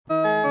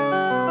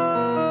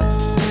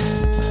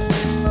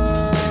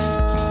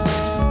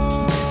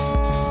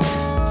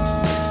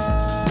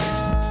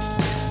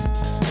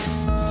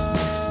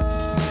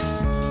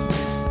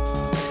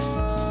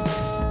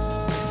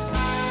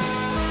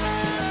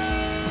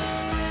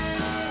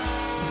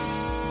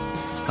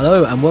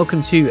Hello and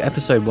welcome to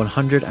episode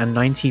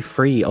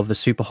 193 of the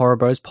Super Horror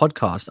Bros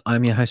podcast.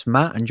 I'm your host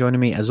Matt, and joining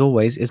me as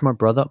always is my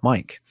brother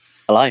Mike.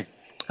 Hello.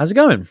 How's it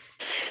going?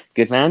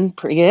 Good, man.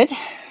 Pretty good.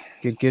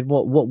 Good.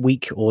 What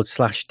week or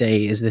 /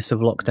 day is this of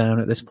lockdown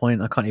at this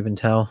point? I can't even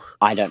tell.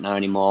 I don't know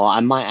anymore.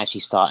 I might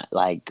actually start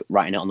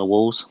writing it on the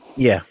walls.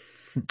 Yeah.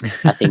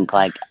 I think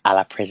a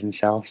la prison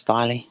cell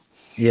style.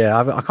 Yeah,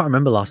 I can't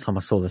remember last time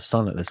I saw the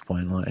sun at this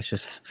point. It's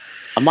just...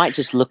 I might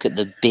just look at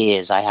the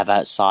beers I have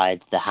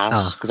outside the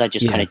house because I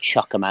just kind of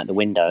chuck them out the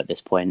window at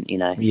this point,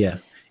 Yeah.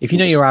 If you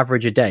know your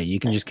average a day, you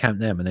can just count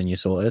them and then you're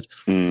sorted.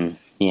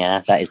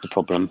 Yeah, that is the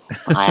problem.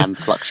 I am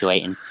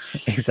fluctuating.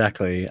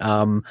 Exactly.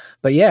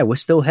 But yeah, we're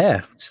still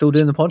here, still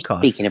doing the podcast.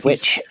 Speaking of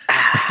which...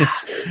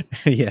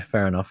 Yeah,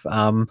 fair enough.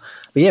 But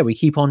yeah, we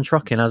keep on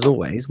trucking as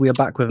always. We are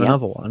back with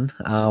another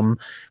one,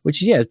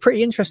 which is a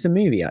pretty interesting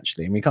movie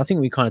actually. I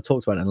think we kind of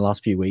talked about it in the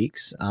last few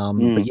weeks.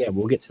 But yeah,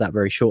 we'll get to that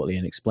very shortly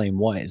and explain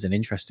why it's an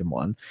interesting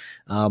one.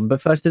 But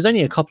first, there's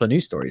only a couple of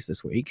news stories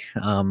this week.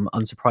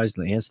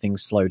 Unsurprisingly, as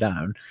things slow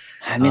down.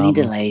 How many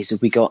delays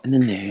have we got in the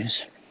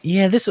news?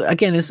 Yeah, this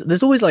again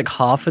there's always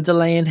half a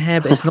delay in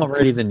here, but it's not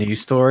really the news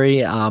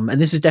story. And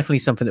this is definitely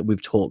something that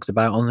we've talked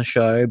about on the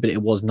show, but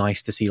it was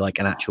nice to see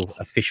an actual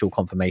official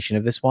confirmation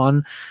of this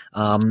one.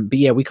 But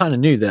yeah, we kind of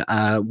knew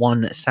that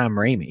one Sam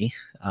Raimi,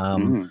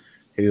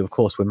 who of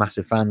course we're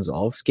massive fans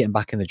of, is getting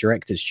back in the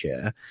director's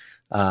chair.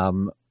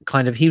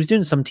 He was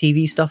doing some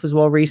TV stuff as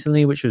well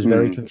recently, which was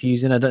very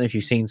confusing. I don't know if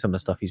you've seen some of the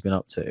stuff he's been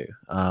up to.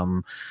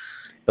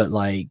 But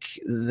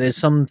there's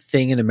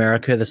something in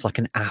America that's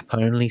an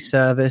app-only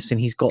service,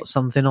 and he's got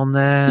something on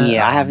there.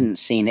 Yeah, I haven't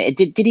seen it.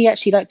 Did he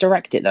actually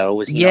direct it though, or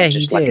was he not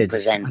just he did. A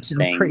presents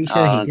thing? I'm pretty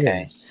sure he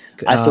did.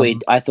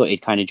 I thought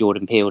he'd kind of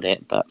Jordan Peeled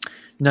it, but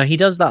no, he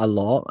does that a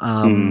lot.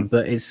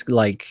 But it's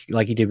like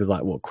he did with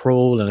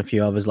Crawl and a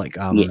few others,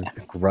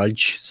 The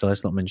Grudge. So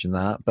let's not mention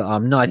that. But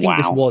no, I think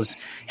this was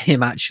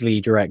him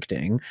actually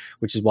directing,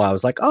 which is why I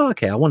was oh,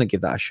 okay, I want to give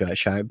that a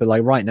shout. But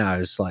right now,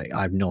 it's I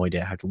have no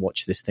idea how to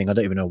watch this thing. I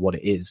don't even know what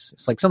it is.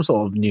 It's some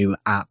sort of new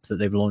app that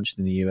they've launched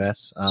in the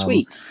US.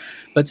 Sweet.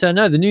 But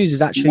no, the news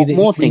is actually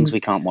more things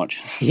we can't watch.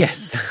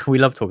 Yes, we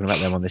love talking about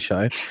them on the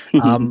show.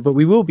 But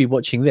we will be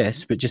watching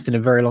this, but just in a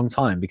very long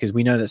time, because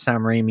we know that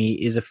Sam Raimi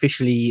is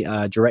officially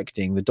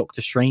directing the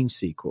Doctor Strange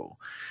sequel.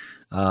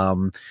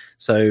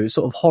 So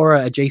sort of horror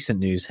adjacent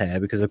news here,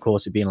 because of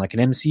course it being an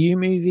MCU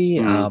movie.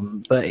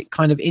 But it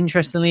kind of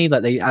interestingly,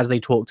 as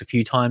they talked a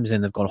few times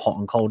and they've gone hot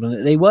and cold on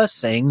it, they were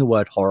saying the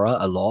word horror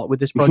a lot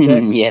with this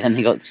project. Yeah, then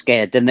they got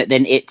scared. Then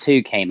It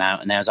Too came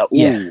out, and they was ooh.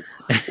 Yeah.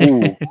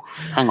 Ooh,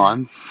 hang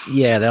on.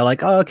 Yeah, they're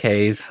oh,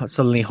 okay,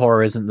 suddenly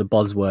horror isn't the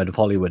buzzword of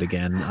Hollywood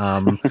again.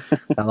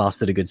 That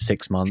lasted a good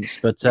 6 months,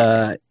 but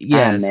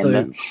yeah.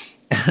 So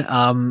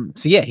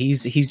yeah,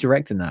 he's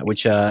directing that,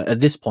 which at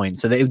this point,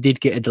 so they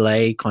did get a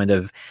delay. Kind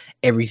of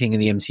everything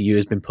in the MCU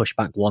has been pushed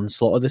back one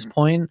slot at this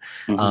point,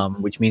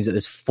 which means that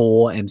there's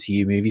 4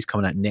 MCU movies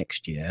coming out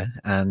next year,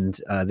 and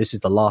this is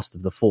the last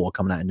of the 4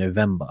 coming out in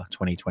November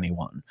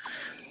 2021.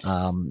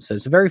 So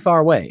it's very far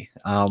away.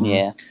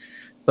 Yeah.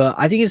 But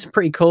I think it's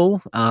pretty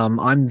cool.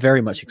 I'm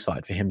very much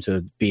excited for him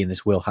to be in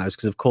this wheelhouse,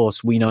 because, of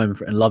course, we know him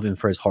and love him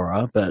for his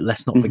horror. But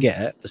let's not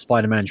forget the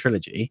Spider-Man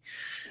trilogy.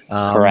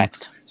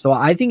 Correct. So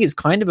I think it's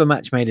kind of a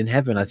match made in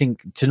heaven. I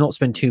think to not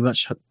spend too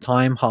much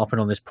time harping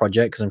on this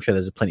project, because I'm sure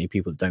there's plenty of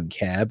people that don't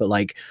care. But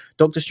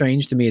Doctor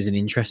Strange to me is an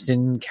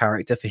interesting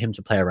character for him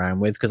to play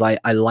around with, because I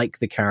like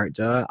the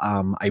character.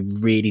 I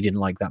really didn't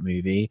like that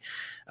movie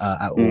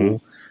at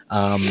all.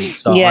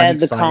 So yeah,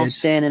 the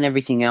casting and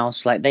everything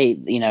else, with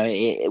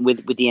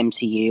the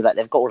MCU,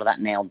 they've got all of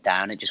that nailed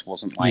down. It just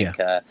wasn't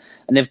and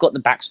they've got the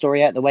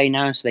backstory out the way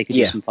now, so they can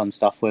do some fun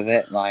stuff with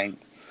it. It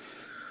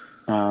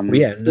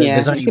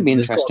could be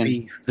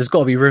interesting. There's got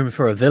to be room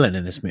for a villain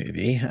in this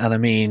movie, and I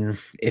mean,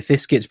 if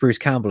this gets Bruce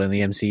Campbell in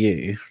the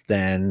MCU,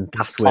 then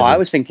that's where. I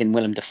was thinking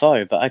Willem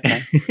Dafoe, but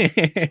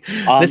okay.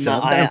 Listen,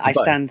 I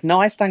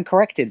stand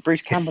corrected.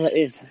 Bruce Campbell it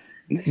is.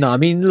 No, I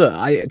mean, look,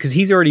 because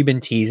he's already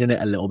been teasing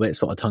it a little bit,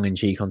 sort of tongue in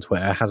cheek on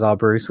Twitter. Hazard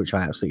Bruce, which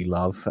I absolutely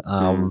love.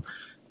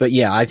 But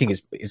yeah, I think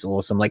it's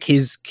awesome.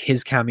 His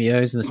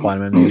cameos in the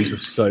Spider-Man movies were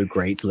so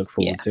great to look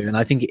forward to, and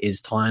I think it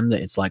is time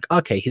that it's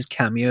okay, his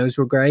cameos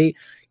were great.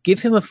 Give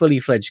him a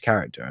fully fledged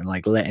character and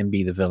let him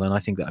be the villain.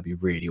 I think that'd be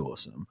really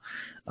awesome.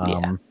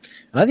 And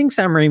I think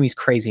Sam Raimi's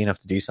crazy enough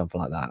to do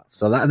something like that.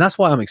 So that's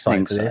why I'm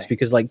excited for this,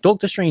 because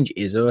Doctor Strange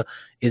is a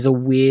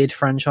weird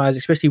franchise,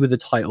 especially with the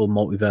title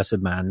Multiverse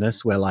of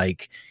Madness, where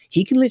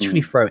he can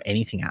literally throw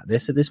anything at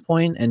this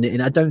point,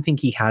 and I don't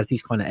think he has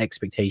these kind of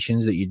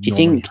expectations that you.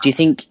 Do you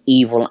think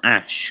Evil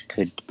Ash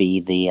could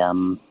be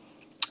the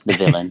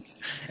villain?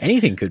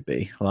 Anything could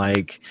be.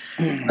 I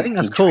think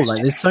that's cool.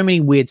 There's so many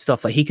weird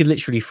stuff. He could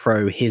literally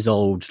throw his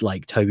old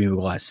Tobey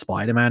Maguire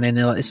Spider-Man in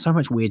there. There's so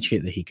much weird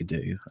shit that he could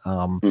do.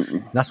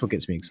 That's what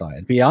gets me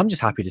excited. But yeah, I'm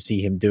just happy to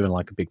see him doing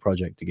a big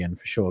project again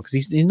for sure, because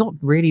he's not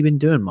really been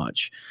doing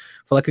much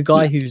for a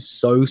guy who's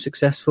so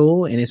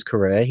successful in his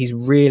career. He's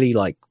really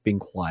been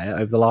quiet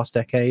over the last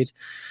decade.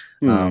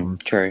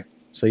 True.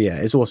 So yeah,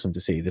 it's awesome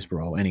to see this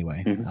role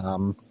anyway.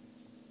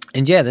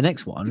 And yeah, the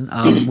next one,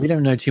 we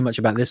don't know too much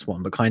about this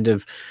one, but kind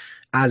of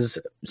as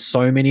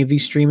so many of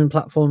these streaming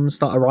platforms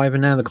start arriving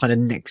now, the kind of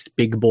next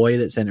big boy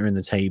that's entering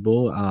the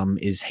table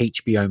is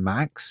HBO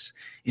Max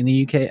in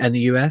the UK and the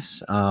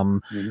US,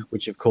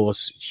 which of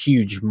course,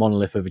 huge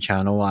monolith of a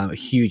channel. I'm a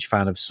huge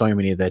fan of so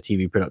many of their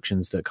TV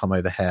productions that come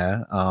over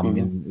here,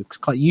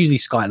 usually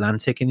Sky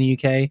Atlantic in the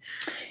UK.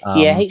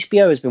 Yeah,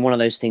 HBO has been one of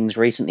those things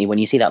recently. When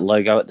you see that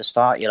logo at the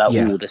start, you're like,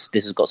 "Oh, this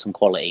has got some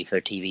quality for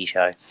a TV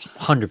show."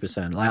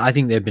 100%. Like, I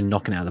think they've been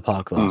knocking it out of the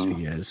park the last few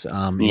years.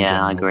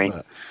 I agree.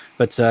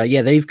 But so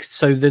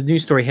the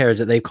news story here is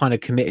that they've kind of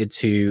committed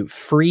to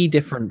 3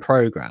 different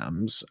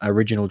programs,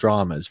 original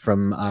dramas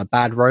from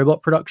Bad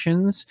Robot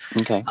Productions,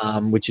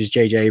 which is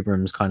J.J.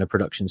 Abrams' kind of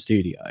production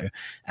studio.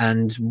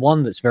 And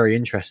one that's very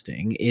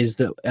interesting is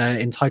that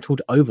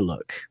entitled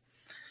Overlook.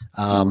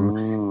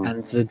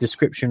 And the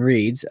description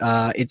reads,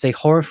 it's a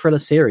horror thriller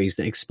series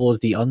that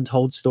explores the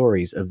untold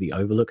stories of the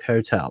Overlook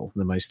Hotel,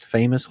 the most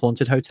famous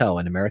haunted hotel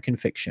in American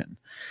fiction.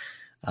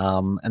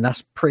 And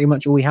that's pretty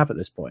much all we have at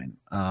this point.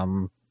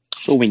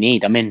 That's all we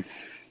need. I'm in.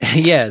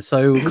 Yeah,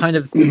 so kind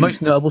of the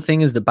most notable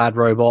thing is that Bad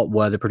Robot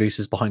were the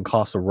producers behind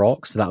Castle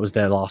Rock, so that was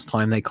their last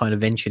time they kind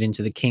of ventured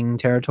into the King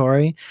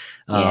territory.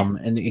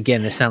 And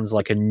again, this sounds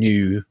like a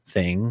new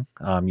thing.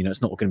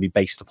 It's not going to be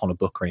based upon a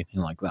book or anything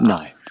like that.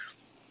 No.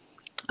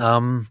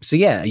 So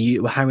yeah,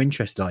 how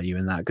interested are you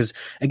in that? Because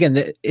again,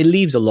 it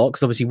leaves a lot,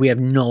 because obviously we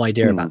have no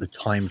idea about the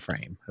time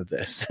frame of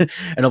this,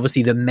 and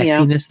obviously the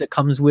messiness that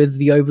comes with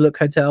the Overlook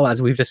Hotel, as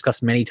we've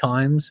discussed many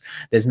times.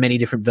 There's many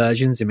different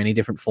versions in many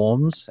different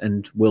forms,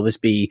 and will this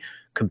be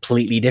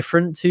completely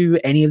different to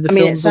any of the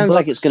films? It sounds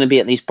like it's going to be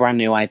at least brand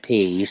new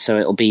IP, so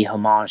it'll be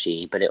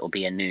homage, but it'll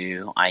be a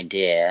new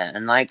idea.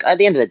 And like at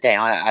the end of the day,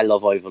 I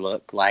love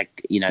Overlook,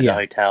 like the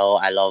hotel.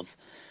 I love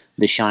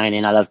The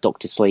Shining. I love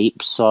Doctor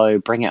Sleep. So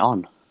bring it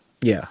on.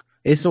 Yeah,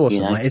 it's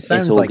awesome. Like, it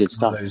sounds like good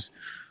stuff.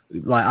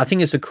 I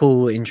think it's a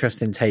cool,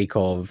 interesting take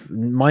of,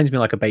 reminds me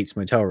like a Bates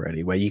Motel,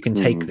 really, where you can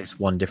take this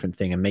one different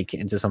thing and make it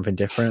into something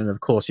different. And of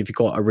course, if you've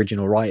got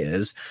original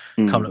writers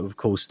coming up with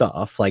cool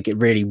stuff, like it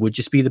really would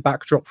just be the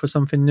backdrop for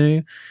something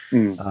new.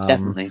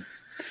 Definitely.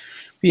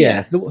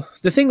 Yeah.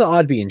 The thing that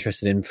I'd be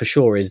interested in for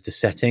sure is the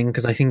setting,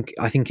 because I think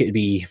it'd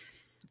be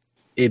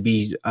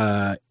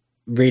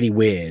really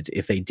weird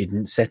if they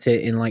didn't set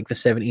it in like the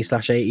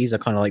 70s/80s. I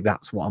kind of like,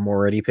 that's what I'm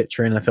already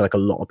picturing. I feel like a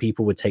lot of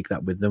people would take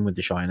that with them with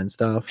The Shining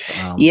stuff.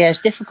 It's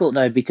difficult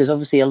though, because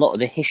obviously a lot of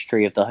the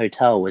history of the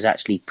hotel was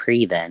actually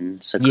pre then,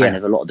 so kind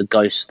of a lot of the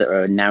ghosts that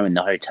are now in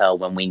the hotel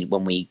when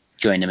we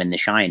join them in The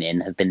Shining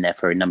have been there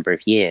for a number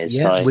of years.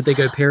 So, would they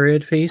go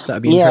period piece?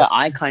 That'd be interesting.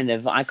 I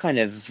kind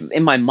of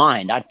in my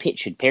mind I'd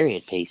pictured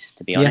period piece,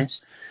 to be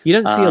honest. You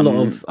don't see a lot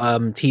of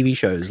TV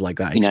shows like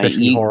that,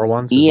 especially horror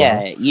ones.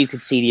 You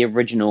could see the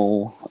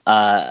original,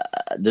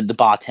 the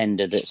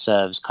bartender that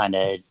serves kind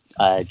of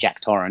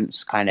Jack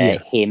Torrance, kind of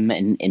him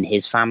and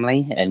his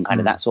family, and kind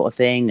of that sort of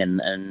thing.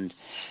 And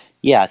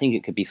I think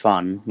it could be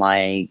fun.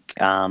 Like,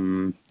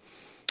 I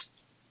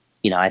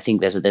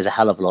think there's a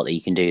hell of a lot that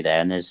you can do there,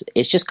 and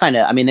it's just kind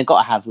of, they've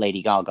got to have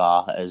Lady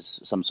Gaga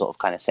as some sort of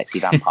kind of sexy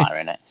vampire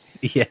in it.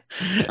 Was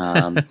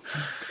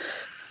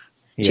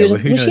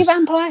she a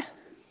vampire?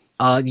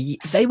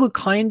 They were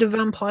kind of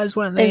vampires,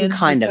 weren't they? They were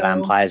kind of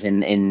vampires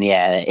in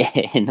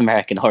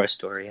American Horror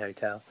Story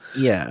Hotel.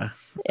 That's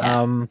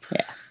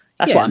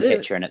what I'm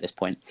picturing at this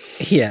point.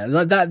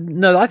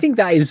 I think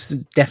that is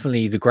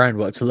definitely the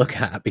groundwork to look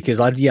at, because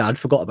I'd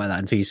forgot about that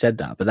until you said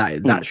that. But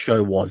that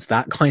show was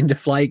that kind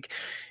of like,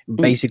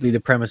 basically the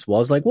premise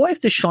was like, what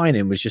if The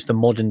Shining was just a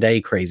modern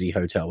day crazy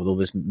hotel with all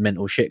this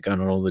mental shit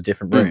going on all the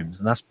different rooms?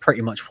 And that's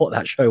pretty much what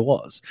that show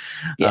was.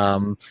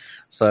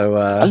 So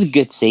that was a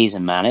good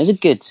season, man. It was a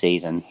good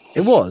season.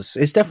 It was.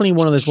 It's definitely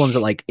one of those ones that,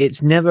 like,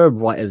 it's never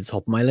right at the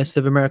top of my list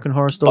of American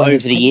Horror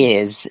Stories. Over the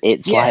years,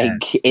 it's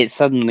like, it's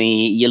suddenly,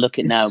 you look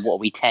at now, what are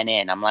we, 10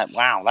 in? I'm like,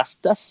 wow,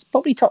 that's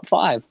probably top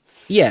 5.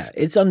 Yeah,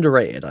 it's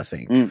underrated, I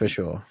think, for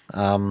sure.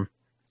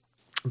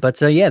 But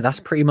that's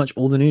pretty much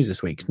all the news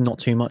this week. Not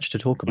too much to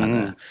talk about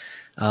there.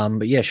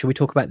 But yeah, should we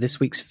talk about this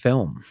week's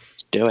film?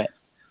 Let's do it.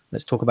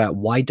 Let's talk about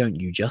Why Don't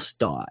You Just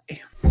Die?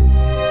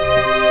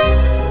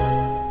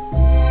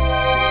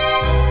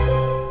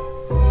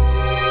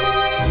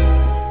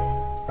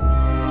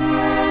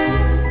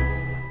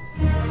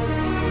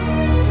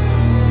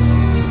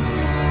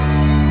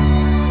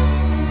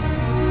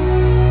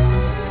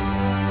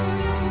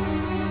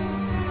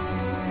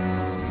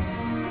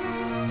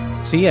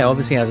 So yeah,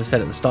 obviously, as I said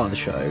at the start of the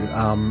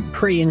show,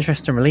 pretty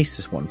interesting release,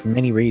 this one, for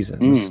many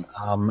reasons.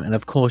 And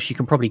of course, you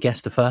can probably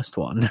guess the first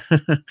one,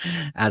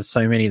 as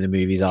so many of the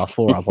movies are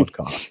for our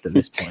podcast at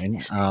this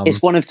point.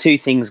 It's one of two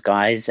things,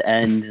 guys,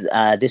 and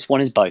this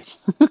one is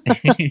both.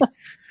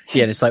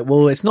 Yeah, and it's like,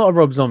 well, it's not a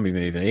Rob Zombie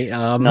movie.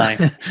 No.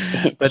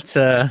 But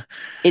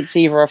it's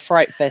either a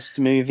Fright Fest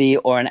movie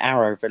or an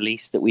Arrow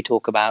release that we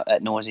talk about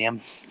ad nauseum.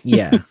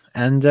 Yeah,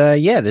 and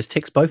this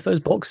ticks both those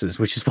boxes,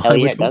 which is why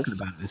we're talking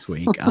about it this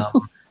week.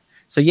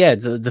 So yeah,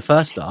 the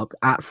first up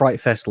at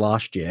Fright Fest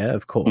last year,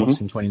 of course,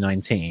 Mm-hmm. in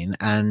 2019,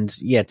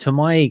 and yeah, to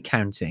my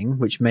counting,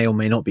 which may or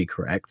may not be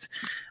correct,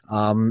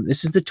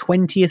 this is the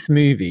 20th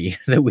movie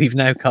that we've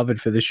now covered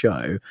for the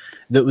show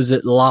that was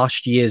at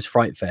last year's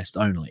Fright Fest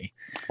only.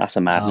 That's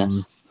a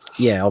madness.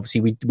 Yeah,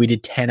 obviously we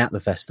did 10 at the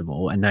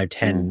festival and now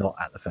 10 not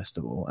at the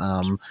festival.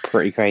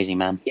 Pretty crazy,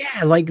 man.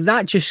 Yeah, like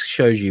that just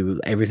shows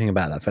you everything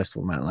about that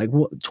festival, man. Like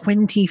what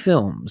 20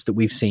 films that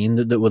we've seen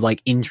that were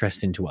like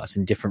interesting to us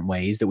in different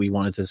ways that we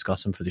wanted to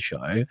discuss them for the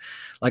show.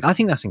 Like I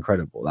think that's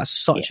incredible. That's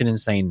such an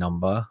insane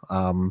number.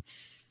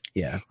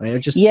 Yeah,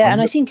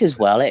 and I think as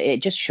well,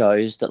 it just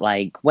shows that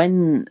like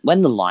when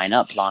the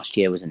lineup last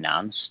year was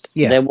announced,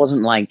 there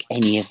wasn't like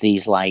any of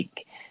these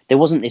like. There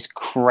wasn't this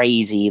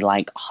crazy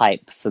like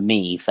hype for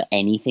me for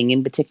anything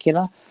in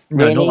particular.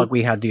 Really. No, not like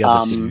we had the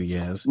other 2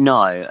 years.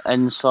 No,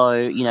 and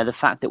so the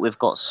fact that we've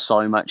got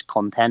so much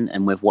content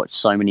and we've watched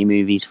so many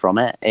movies from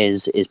it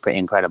is pretty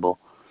incredible.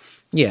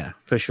 Yeah,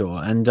 for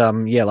sure.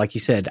 And yeah, like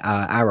you said,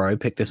 Arrow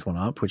picked this one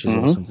up, which is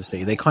awesome to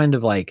see. They kind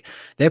of like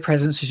their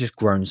presence has just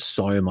grown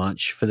so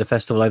much for the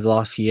festival over the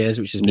last few years,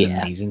 which has been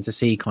amazing to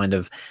see kind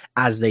of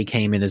as they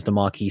came in as the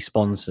marquee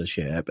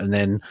sponsorship. And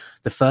then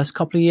the first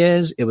couple of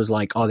years, it was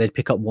like, oh, they'd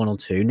pick up 1 or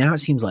 2. Now it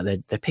seems like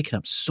they're picking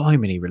up so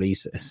many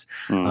releases,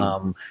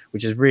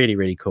 which is really,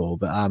 really cool.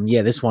 But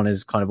yeah, this one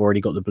has kind of already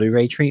got the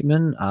Blu-ray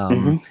treatment.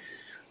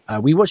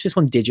 We watched this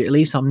one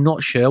digitally, so I'm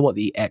not sure what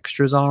the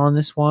extras are on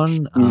this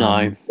one.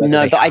 No,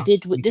 but I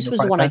did. This was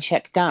the one I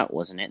checked out,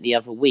 wasn't it? The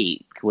other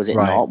week, was it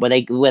not?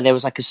 Where there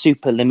was like a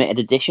super limited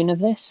edition of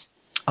this?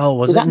 Oh,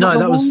 was it? No,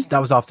 that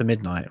was After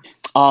Midnight.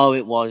 Oh,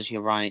 it was.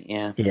 You're right.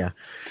 Yeah. Yeah.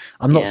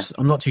 I'm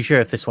not too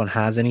sure if this one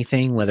has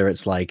anything, whether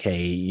it's like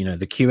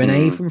the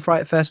Q&A from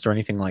Fright Fest or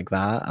anything like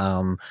that.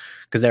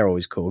 Because they're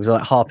always cool. Because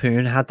like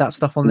Harpoon had that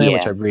stuff on there,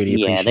 which I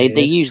really appreciate. Yeah,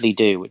 they usually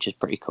do, which is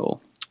pretty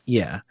cool.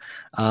 Yeah.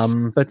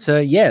 And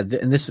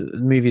this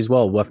movie as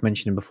well, worth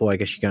mentioning before I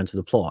guess you go into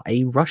the plot,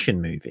 a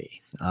Russian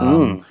movie,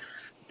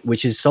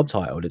 which is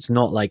subtitled. It's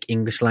not like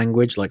English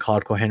language, like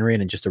Hardcore Henry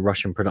and just a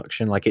Russian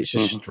production. Like it's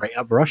just straight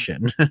up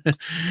Russian.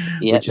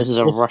 Yeah, this is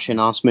a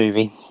Russian-ass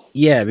movie.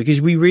 Yeah,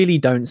 because we really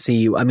don't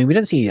see, we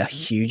don't see a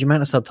huge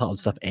amount of subtitled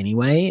stuff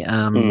anyway.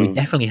 We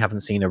definitely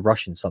haven't seen a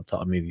Russian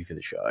subtitled movie for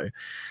the show.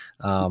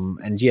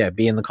 And yeah,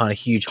 being the kind of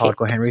huge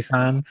Hardcore Henry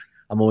fan,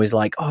 I'm always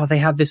like, oh, they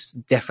have this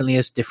definitely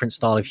a different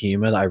style of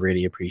humor that I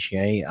really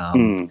appreciate.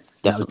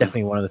 That was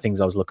definitely one of the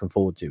things I was looking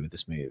forward to with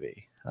this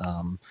movie.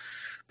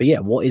 But yeah,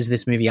 what is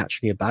this movie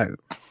actually about?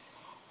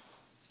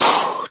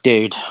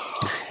 Dude.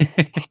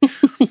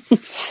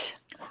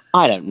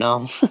 I don't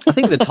know. I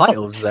think the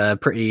title's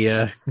pretty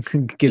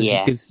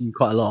gives you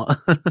quite a lot.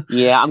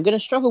 Yeah, I'm going to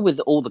struggle with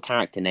all the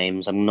character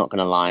names. I'm not going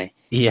to lie.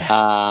 Yeah.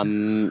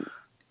 Andre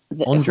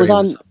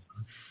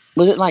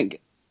was it like...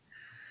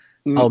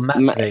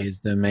 Matt Vey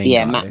is the main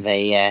guy. Matt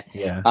Vey, yeah.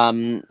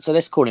 So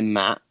let's call him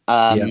Matt.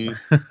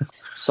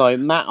 So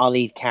Matt, our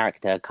lead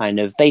character,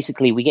 kind of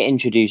basically we get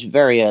introduced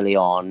very early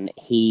on.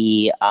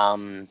 He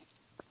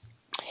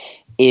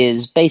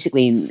is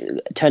basically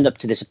turned up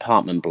to this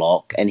apartment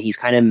block and he's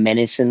kind of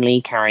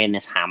menacingly carrying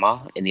this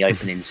hammer in the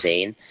opening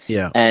scene.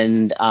 Yeah.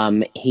 And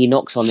he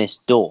knocks on this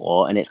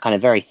door and it's kind of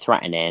very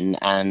threatening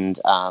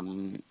and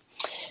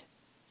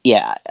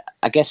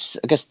I guess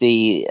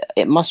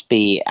it must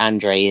be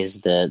Andre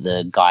is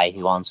the guy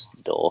who answers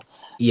the door.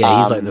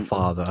 Yeah, he's like the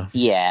father.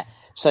 Yeah.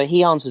 So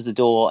he answers the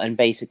door and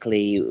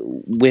basically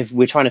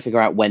we're trying to figure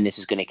out when this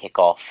is going to kick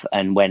off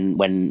and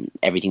when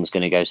everything's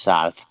going to go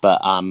south. But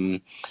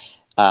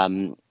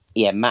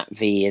Matt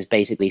V is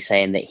basically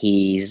saying that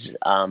he's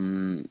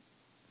Andre's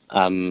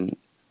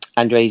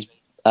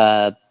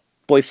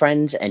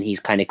boyfriend and he's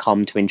kind of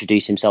come to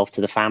introduce himself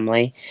to the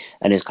family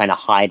and is kind of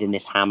hiding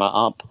this hammer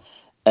up.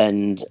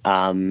 And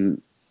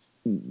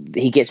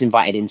he gets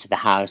invited into the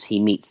house. He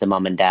meets the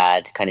mum and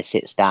dad, kind of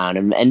sits down,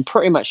 and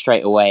pretty much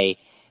straight away,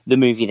 the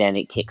movie then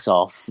it kicks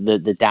off. The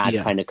dad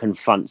kind of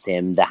confronts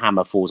him. The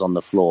hammer falls on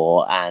the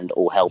floor, and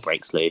all hell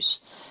breaks loose.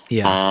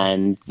 Yeah.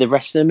 And the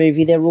rest of the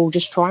movie, they're all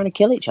just trying to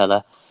kill each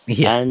other.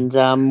 Yeah. And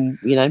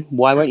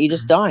why won't you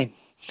just die?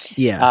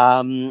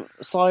 Yeah.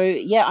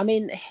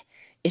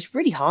 It's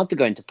really hard to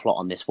go into plot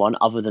on this one.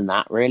 Other than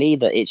that, really,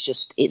 but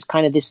it's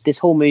kind of this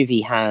whole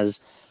movie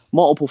has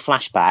multiple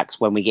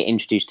flashbacks. When we get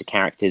introduced to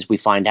characters, we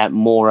find out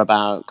more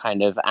about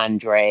kind of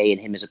Andre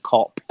and him as a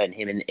cop and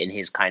him and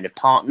his kind of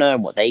partner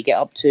and what they get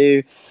up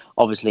to.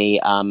 Obviously,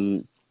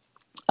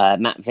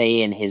 Matt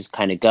V and his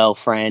kind of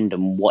girlfriend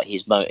and what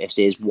his motives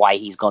is, why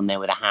he's gone there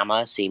with a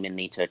hammer,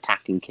 seemingly to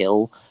attack and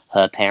kill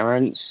her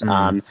parents,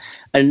 and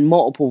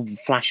multiple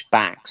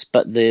flashbacks.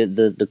 But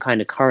the kind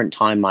of current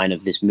timeline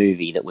of this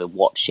movie that we're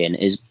watching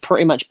is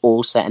pretty much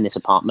all set in this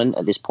apartment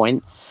at this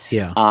point.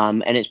 Yeah.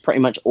 And it's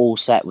pretty much all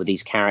set with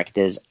these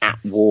characters at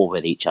war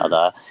with each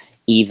other,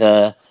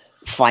 either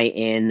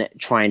fighting,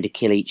 trying to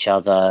kill each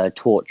other,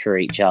 torture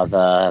each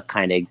other,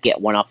 kind of get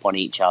one up on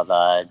each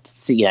other,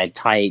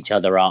 tie each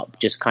other up,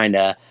 just kind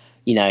of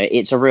you know,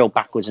 it's a real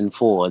backwards and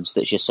forwards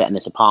that's just set in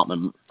this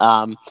apartment.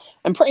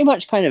 And pretty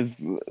much kind of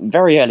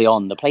very early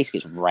on, the place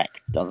gets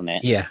wrecked, doesn't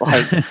it? Yeah.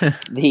 Like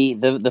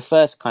the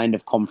first kind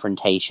of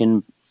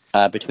confrontation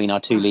between our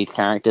two lead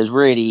characters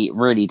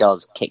really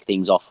does kick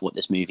things off what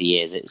this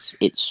movie is.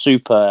 It's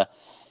super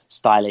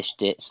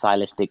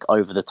stylistic,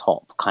 over the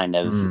top kind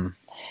of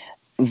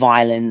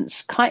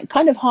violence,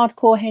 kind of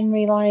hardcore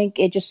Henry. Like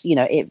it just, you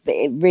know, it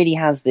really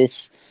has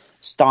this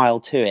style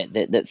to it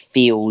that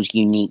feels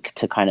unique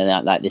to kind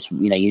of like this,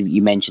 you know,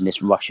 you mentioned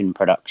this Russian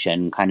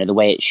production, kind of the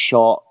way it's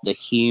shot, the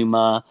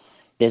humor.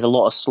 There's a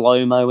lot of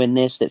slow-mo in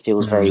this that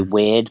feels very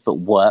weird but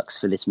works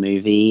for this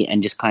movie,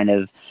 and just kind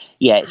of,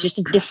 yeah, it's just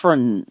a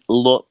different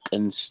look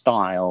and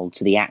style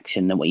to the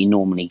action than what you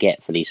normally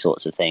get for these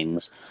sorts of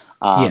things.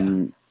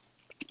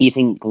 You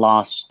think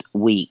last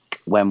week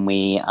when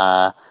we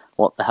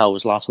what the hell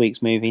was last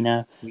week's movie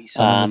now? We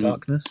Summon the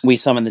Darkness? We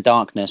Summon the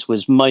Darkness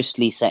was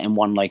mostly set in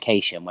one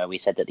location, where we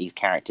said that these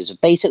characters are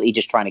basically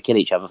just trying to kill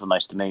each other for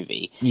most of the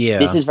movie. Yeah.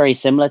 This is very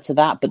similar to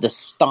that, but the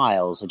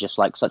styles are just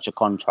like such a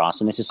contrast,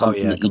 and this is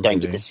something that you don't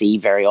get to see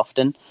very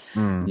often,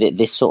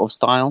 this sort of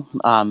style.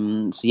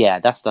 So yeah,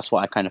 that's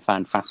what I kind of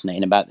found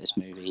fascinating about this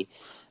movie.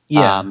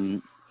 Yeah.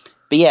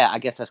 But yeah, I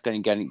guess that's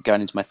going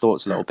into my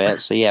thoughts a little bit.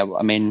 So yeah,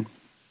 I mean,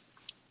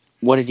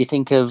 what did you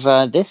think of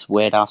this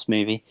weird-ass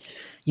movie?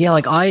 Yeah,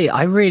 like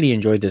I really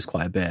enjoyed this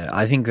quite a bit.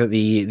 I think that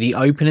the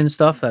opening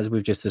stuff, as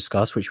we've just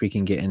discussed, which we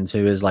can get into,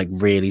 is like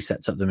really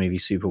sets up the movie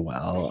super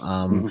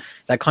well.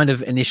 That kind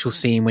of initial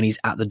scene when he's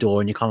at the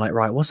door and you're kind of like,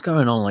 right, what's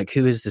going on? Like,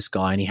 who is this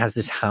guy? And he has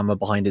this hammer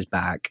behind his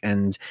back.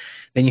 And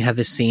then you have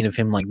this scene of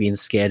him like being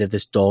scared of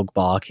this dog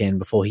barking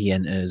before he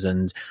enters,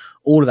 and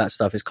all of that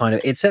stuff is kind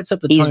of, it sets up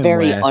the tone. He's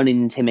very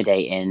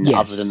unintimidating,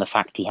 other than the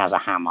fact he has a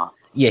hammer.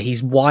 Yeah,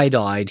 he's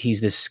wide-eyed.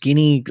 He's this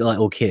skinny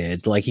little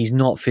kid. Like, he's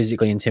not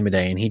physically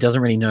intimidating. He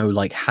doesn't really know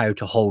like how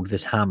to hold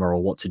this hammer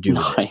or what to do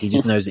with it. He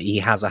just knows that he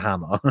has a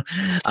hammer.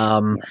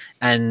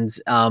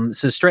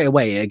 So straight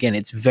away, again,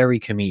 it's very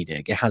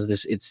comedic. It has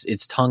this.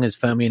 Its tongue is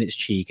firmly in its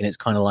cheek, and it's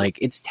kind of like,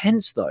 it's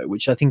tense though,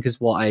 which I think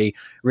is what I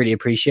really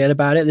appreciate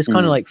about it. This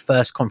kind of like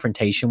first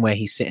confrontation where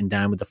he's sitting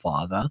down with the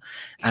father,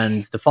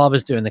 and the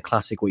father's doing the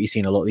classic what you see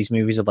in a lot of these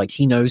movies of like,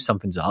 he knows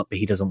something's up, but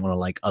he doesn't want to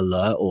like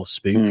alert or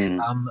spook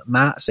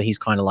Matt. So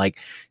he's kind of like,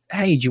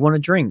 hey, do you want a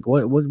drink?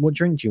 What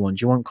drink do you want?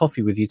 Do you want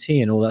coffee with your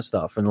tea and all that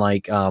stuff? And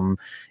like,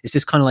 it's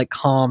this kind of like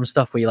calm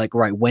stuff where you're like,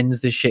 right,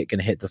 when's this shit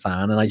gonna hit the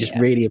fan? And I just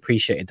really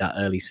appreciated that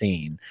early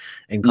scene.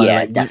 And kind of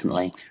like,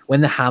 definitely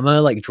when the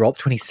hammer like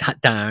dropped when he sat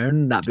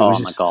down, that bit was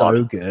just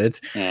so good.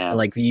 Yeah,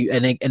 like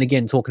and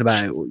again, talking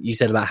about, you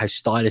said about how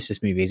stylish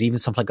this movie is, even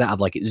something like that of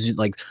like, it's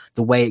like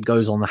the way it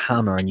goes on the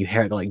hammer and you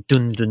hear it like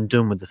dun dun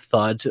dun with the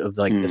thud of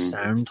like the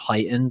sound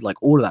heightened,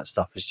 like all of that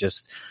stuff is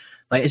just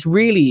like, it's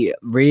really,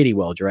 really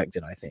well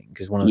directed, I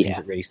think, is one of the things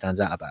that really stands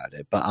out about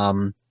it. But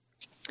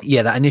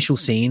yeah, that initial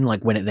scene,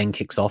 like when it then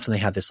kicks off and they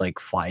have this like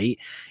fight,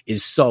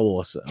 is so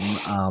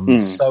awesome.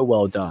 So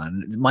well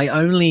done. My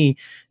only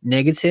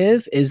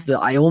negative is that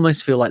I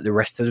almost feel like the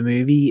rest of the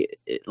movie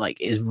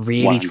is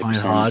really 100%. Trying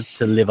hard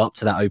to live up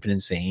to that opening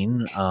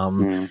scene,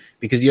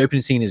 because the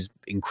opening scene is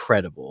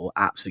incredible.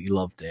 Absolutely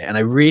loved it, and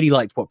I really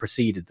liked what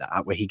preceded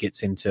that, where he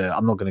gets into,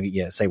 I'm not going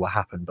to say what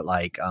happened, but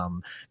like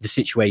the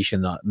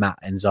situation that Matt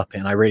ends up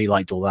in. I really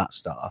liked all that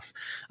stuff.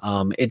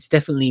 It's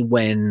definitely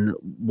when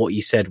what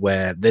you said,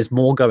 where there's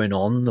more going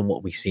on than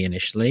what we see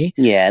initially.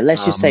 Yeah,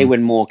 let's just say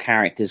when more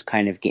characters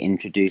kind of get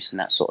introduced and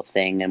that sort of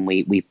thing, and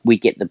we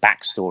get the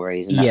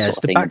backstories and that sort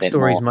of thing. Yes, the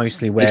backstory is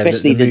mostly where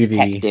especially the movie,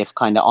 detective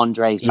kind of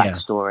Andre's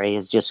backstory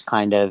is just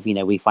kind of, you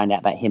know, we find out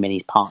about him and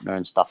his partner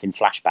and stuff in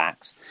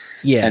flashbacks.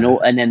 Yeah,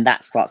 and then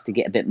that starts to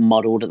get a bit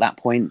muddled at that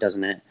point,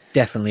 doesn't it?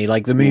 Definitely,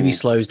 like the movie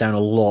slows down a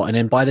lot, and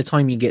then by the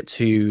time you get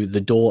to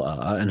the daughter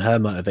and her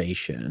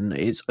motivation,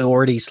 it's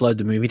already slowed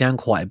the movie down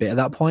quite a bit at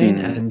that point.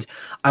 And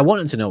I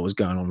wanted to know what was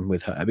going on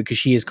with her, because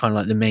she is kind of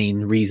like the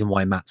main reason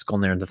why Matt's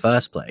gone there in the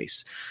first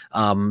place.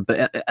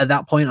 But at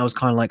that point, I was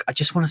kind of like, I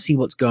just want to see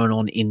what's going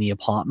on in the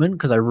apartment,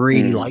 because I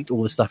really liked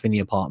all the stuff in the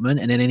apartment.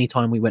 And then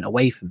anytime we went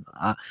away from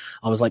that,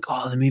 I was like,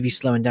 oh, the movie's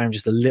slowing down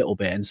just a little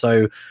bit. And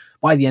so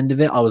by the end of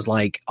it, I was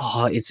like,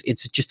 oh, it's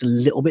just a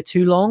little bit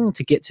too long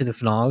to get to the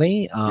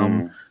finale.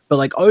 But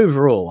like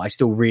overall, I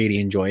still really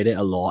enjoyed it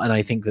a lot. And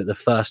I think that the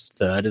first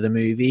third of the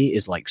movie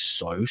is like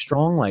so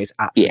strong. Like, it's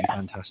absolutely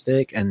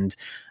fantastic. And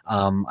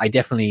I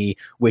definitely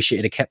wish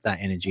it had kept that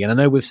energy. And I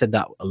know we've said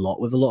that a lot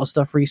with a lot of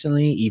stuff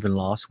recently, even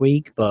last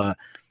week, but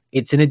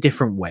it's in a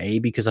different way,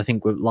 because I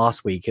think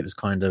last week it was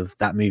kind of,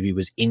 that movie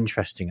was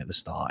interesting at the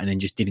start and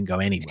then just didn't go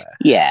anywhere.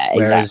 Yeah,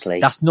 Whereas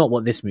exactly. That's not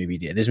what this movie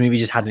did. This movie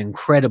just had an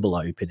incredible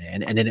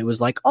opening, and then it was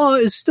like, oh,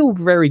 it's still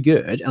very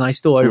good, and I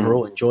still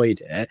overall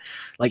enjoyed it.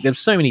 Like, there's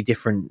so many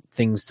different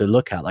things to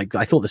look at. Like,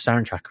 I thought the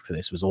soundtrack for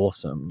this was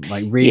awesome,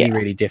 like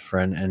really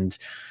different. And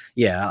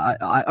yeah,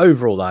 I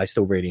overall, I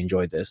still really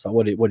enjoyed this. Like,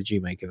 what did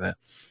you make of it?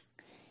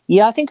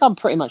 Yeah, I think I'm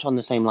pretty much on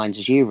the same lines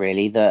as you,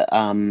 really. That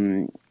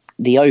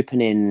the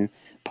opening,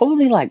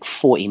 probably like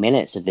 40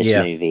 minutes of this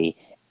movie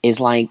is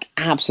like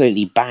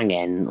absolutely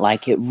banging.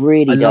 Like it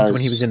really I does. loved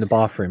when he was in the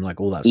bathroom, like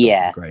all that stuff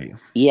was great.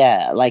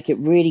 Yeah, like it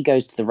really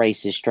goes to the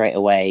races straight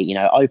away. You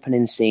know,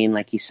 opening scene,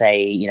 like you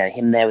say, you know,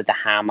 him there with the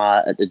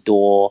hammer at the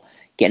door,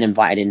 getting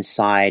invited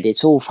inside.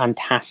 It's all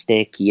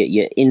fantastic.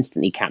 You're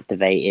instantly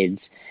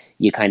captivated.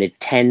 You're kind of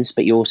tense,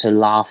 but you're also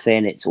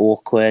laughing. It's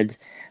awkward.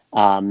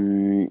 Yeah,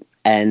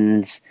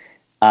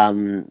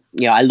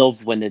 I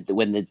love when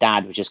the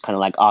dad was just kind of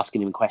like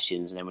asking him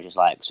questions, and then we're just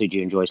like, "So do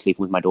you enjoy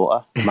sleeping with my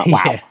daughter?" I'm like,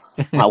 "Wow,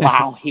 like,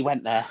 wow, he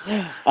went there."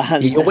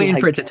 And, you're waiting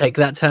for it to take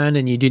that turn,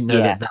 and you didn't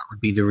know that would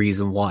be the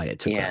reason why it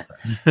took that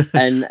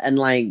turn. and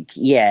like,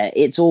 yeah,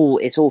 it's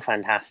all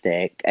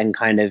fantastic, and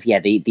kind of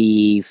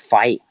the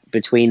fight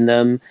between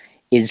them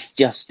is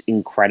just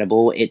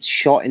incredible. It's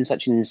shot in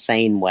such an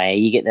insane way.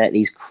 You get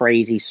these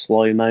crazy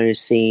slow-mo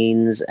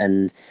scenes,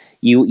 and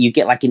you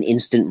get like an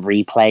instant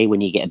replay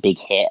when you get a big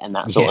hit and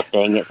that sort of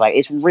thing. It's like,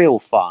 it's real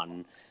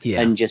fun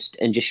and just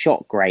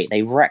shot great.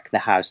 They wreck the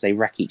house, they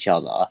wreck each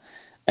other,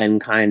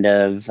 and kind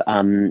of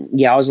I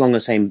was along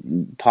the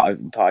same part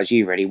as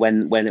you really.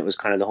 When it was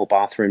kind of the whole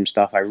bathroom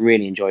stuff, I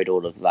really enjoyed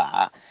all of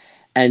that.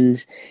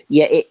 And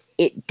yeah,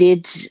 it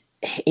did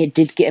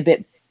get a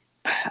bit.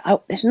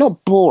 It's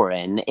not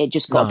boring. It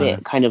just got a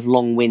bit kind of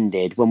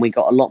long-winded when we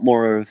got a lot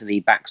more of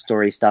the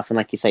backstory stuff. And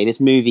like you say, this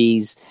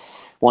movie's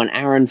 1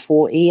 hour and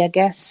 40, I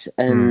guess.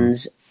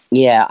 And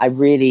yeah, I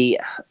really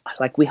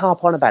like, we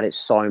harp on about it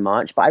so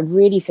much, but I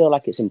really feel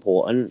like it's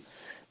important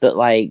that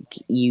like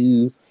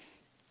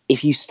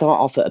if you start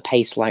off at a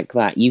pace like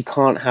that, you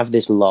can't have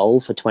this lull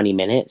for 20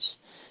 minutes.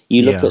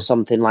 You look at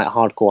something like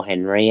Hardcore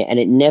Henry, and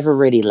it never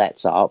really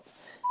lets up.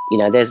 You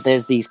know,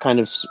 there's these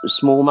kind of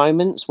small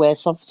moments where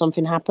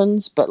something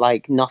happens, but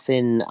like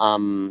nothing.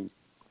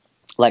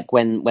 Like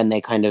when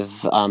they kind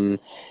of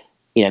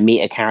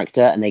meet a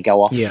character and they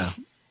go off.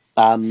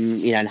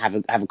 And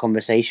have a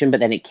conversation,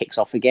 but then it kicks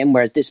off again.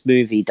 Whereas this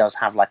movie does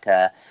have like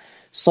a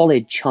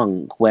solid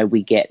chunk where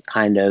we get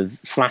kind of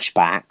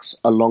flashbacks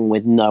along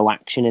with no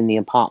action in the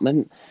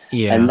apartment.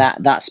 And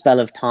that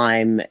spell of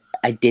time,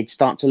 I did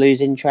start to lose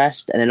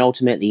interest, and then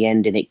ultimately at the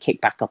end, and it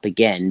kicked back up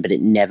again, but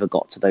it never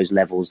got to those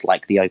levels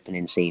like the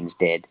opening scenes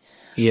did.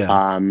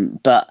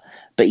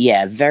 But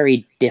yeah,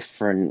 very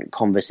different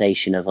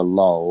conversation of a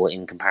lull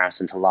in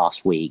comparison to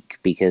last week,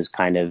 because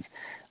kind of,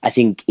 I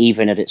think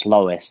even at its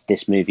lowest,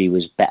 this movie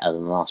was better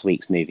than last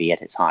week's movie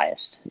at its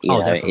highest. You know,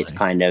 definitely. It's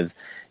kind of,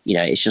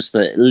 it's just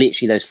that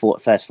literally those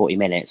first 40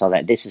 minutes, I was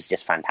like, this is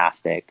just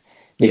fantastic.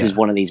 This is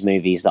one of these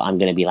movies that I'm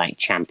going to be like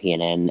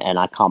championing, and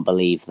I can't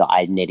believe that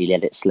I nearly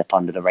let it slip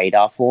under the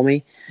radar for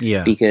me.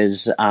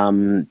 Because,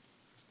 going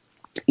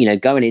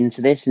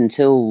into this,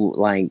 until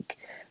like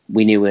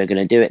we knew we were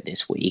going to do it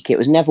this week, it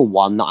was never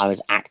one that I was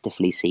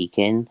actively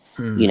seeking.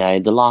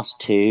 The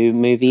last two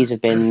movies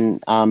have been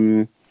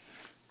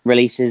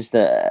releases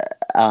that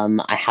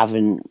I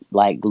haven't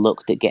like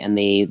looked at getting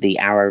the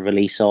Arrow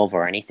release of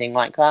or anything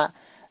like that.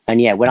 And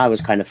yeah, when I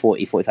was kind of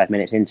 45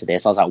 minutes into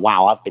this, I was like,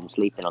 wow, I've been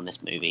sleeping on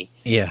this movie.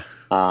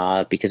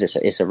 Because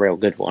it's a real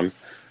good one.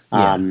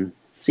 So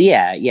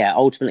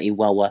ultimately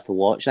well worth a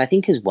watch. And I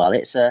think as well,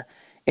 it's a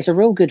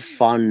real good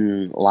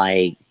fun,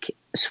 like,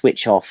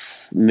 switch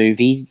off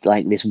movie,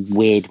 like this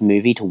weird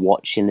movie to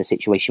watch in the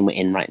situation we're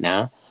in right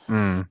now.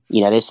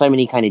 There's so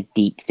many kind of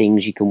deep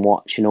things you can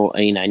watch, and all,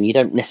 and you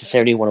don't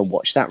necessarily want to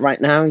watch that right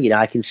now.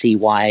 I can see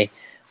why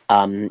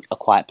A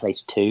Quiet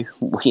Place 2,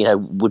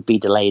 would be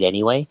delayed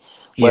anyway.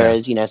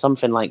 Whereas,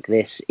 something like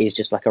this is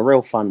just like a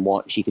real fun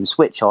watch. You can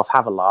switch off,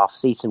 have a laugh,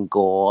 see some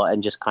gore,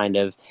 and just kind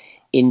of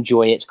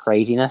enjoy its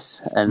craziness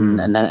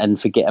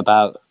and forget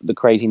about the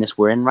craziness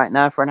we're in right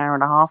now for an hour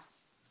and a half.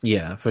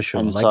 Yeah, for sure.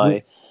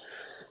 And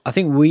I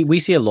think we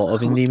see a lot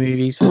of indie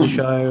movies for the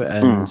show,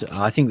 and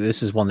I think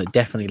this is one that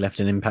definitely left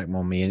an impact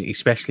on me,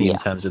 especially in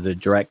terms of the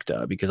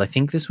director, because I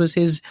think this was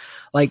his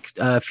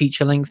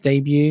feature-length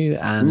debut,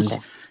 and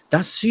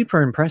that's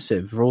super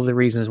impressive for all the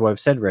reasons what I've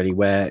said already,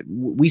 where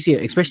we see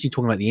it, especially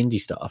talking about the indie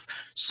stuff.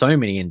 So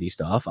many indie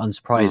stuff,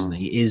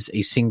 unsurprisingly, is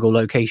a single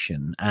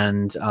location,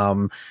 and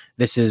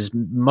this is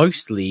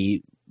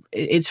mostly...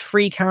 It's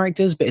 3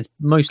 characters, but it's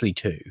mostly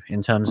 2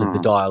 in terms of the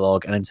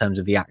dialogue and in terms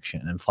of the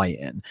action and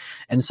fighting.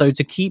 And so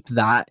to keep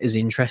that as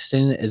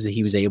interesting as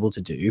he was able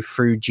to do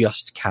through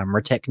just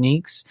camera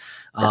techniques,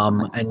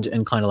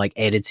 and kind of like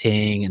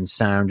editing and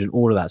sound and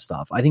all of that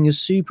stuff, I think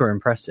is super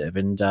impressive.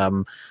 And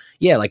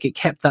it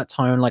kept that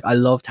tone. Like, I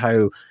loved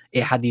how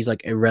it had these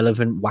like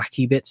irrelevant,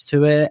 wacky bits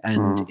to it,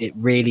 and it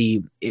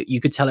really, you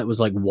could tell it was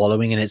like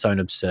wallowing in its own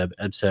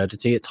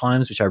absurdity at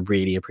times, which I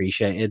really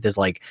appreciated. There's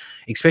like,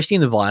 especially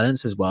in the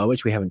violence as well,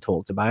 which we haven't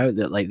talked about,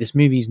 that like this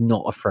movie's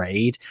not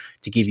afraid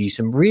to give you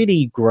some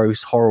really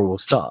gross, horrible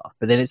stuff,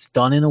 but then it's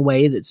done in a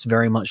way that's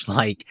very much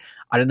like,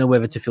 I don't know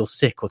whether to feel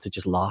sick or to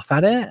just laugh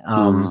at it,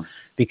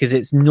 because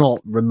it's not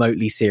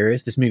remotely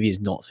serious. This movie is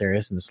not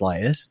serious in the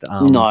slightest.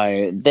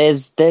 No,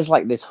 there's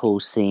like this whole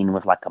scene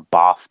with like a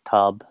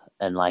bathtub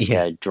and like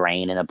a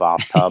drain in a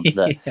bathtub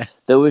that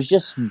was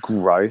just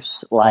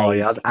gross.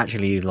 Like, I was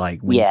actually like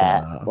wincing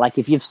at that. Like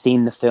if you've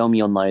seen the film,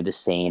 you'll know the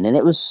scene, and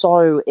it was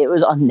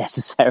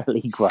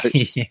unnecessarily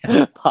gross.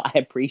 But I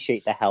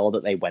appreciate the hell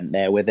that they went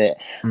there with it.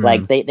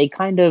 Like they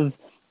kind of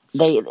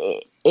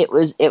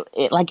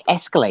it like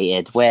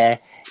escalated where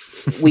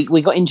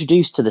we got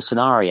introduced to the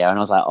scenario, and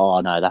I was like, oh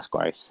no, that's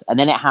gross. And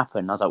then it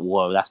happened, and I was like,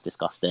 whoa, that's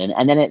disgusting.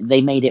 And then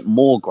they made it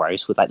more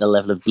gross with like the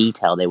level of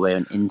detail they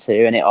went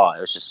into, and it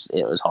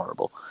was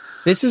horrible.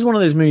 This is one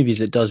of those movies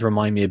that does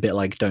remind me a bit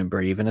like Don't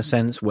Breathe in a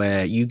sense,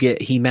 where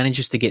he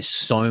manages to get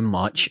so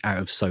much out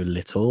of so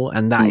little,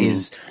 and that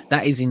is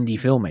indie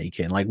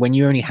filmmaking. Like when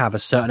you only have a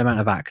certain amount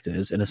of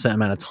actors in a certain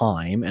amount of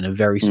time and a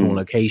very small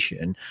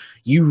location,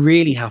 you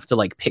really have to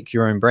like pick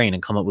your own brain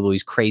and come up with all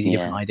these crazy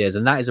different ideas.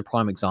 And that is a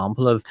prime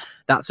example of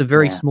that's a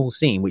very small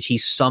scene, which he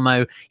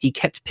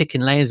kept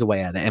picking layers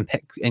away at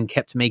it and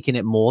kept making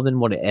it more than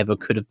what it ever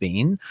could have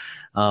been,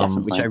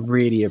 which I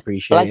really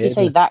appreciate. Like you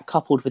say, that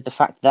coupled with the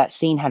fact that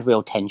scene had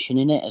real tension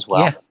in it as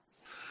well.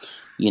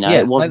 You know,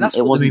 it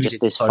wasn't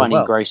just this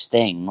funny, gross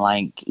thing.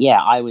 Like,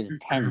 I was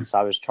tense.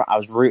 I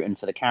was rooting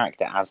for the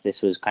character as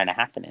this was kind of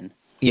happening.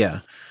 Yeah.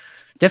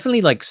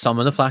 Definitely, like, some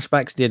of the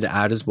flashbacks did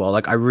add as well.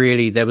 Like,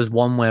 there was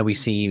one where we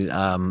see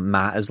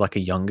Matt as, like, a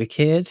younger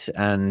kid,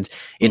 and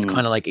it's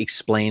kind of, like,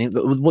 explaining.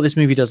 What this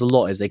movie does a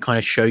lot is they kind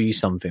of show you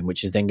something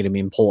which is then going to be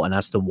important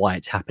as to why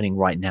it's happening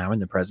right now in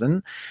the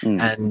present.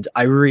 And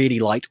I really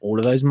liked all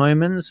of those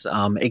moments,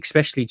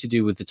 especially to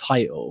do with the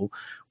title,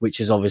 which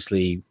is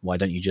obviously Why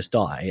Don't You Just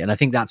Die? And I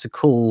think that's a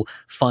cool,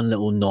 fun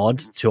little nod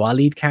to our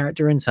lead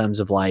character in terms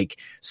of like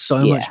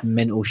so much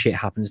mental shit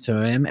happens to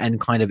him, and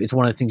kind of it's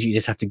one of the things you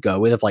just have to go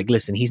with of like,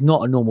 listen, he's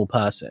not a normal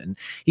person.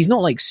 He's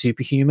not like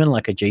superhuman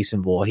like a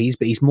Jason Voorhees,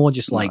 but he's more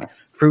just like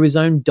through his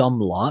own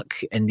dumb luck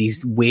and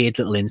these weird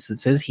little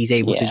instances, he's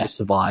able to just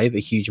survive a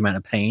huge amount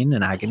of pain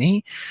and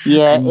agony.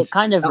 Yeah, and it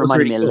kind of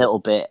reminded me a little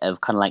bit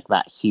of kind of like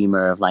that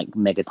humor of like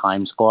Mega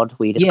Time Squad,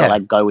 where you just gotta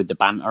like go with the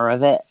banter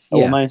of it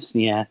almost.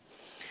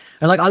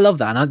 And like, I love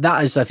that. And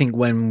that is, I think,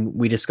 when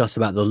we discuss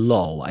about the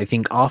lull, I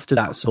think after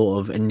that sort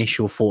of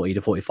initial 40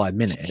 to 45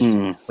 minutes,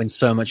 when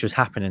so much was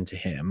happening to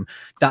him,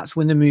 that's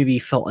when the movie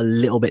felt a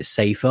little bit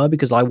safer,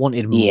 because I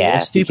wanted more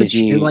stupid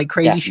shit, like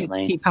crazy shit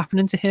to keep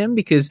happening to him,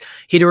 because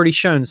he'd already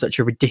shown such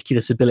a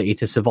ridiculous ability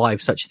to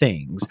survive such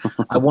things.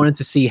 I wanted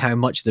to see how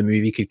much the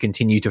movie could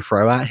continue to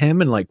throw at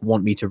him and like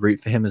want me to root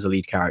for him as a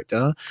lead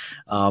character.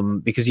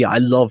 Because I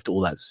loved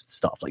all that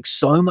stuff. Like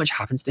so much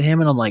happens to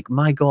him, and I'm like,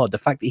 my God, the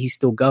fact that he's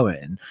still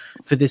going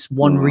for this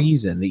one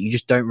reason that you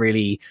just don't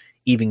really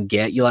even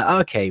get. You're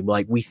like, okay,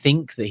 like we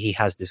think that he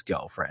has this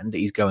girlfriend that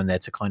he's going there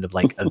to kind of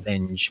like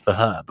avenge for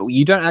her, but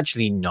you don't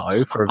actually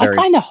know for a very...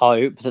 I kind of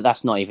hope that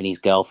that's not even his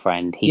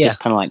girlfriend. He just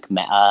kind of like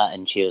met her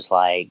and she was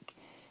like,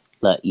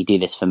 look, you do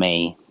this for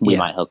me, we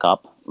might hook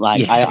up.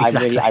 Like,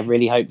 I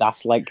really hope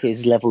that's like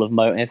his level of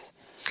motive.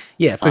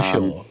 Yeah, for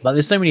sure. But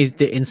there's so many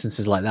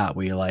instances like that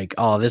where you're like,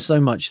 oh, there's so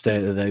much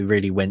that they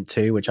really went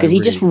to, which because he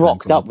just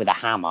rocked up with a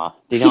hammer.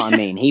 Do you know what I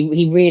mean?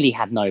 He really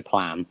had no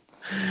plan.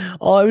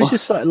 Oh, it was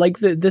just like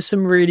there's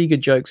some really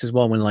good jokes as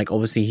well when like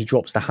obviously he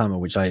drops the hammer,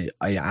 which I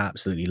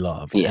absolutely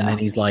loved, and then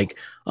he's like,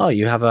 oh,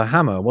 you have a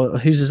hammer? Well,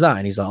 whose is that?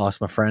 And he's like, ask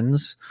my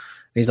friends.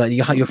 He's like,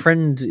 your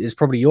friend is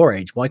probably your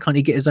age. Why can't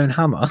he get his own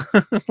hammer?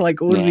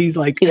 Like all of these,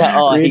 like,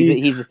 oh, really...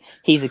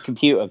 he's a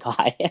computer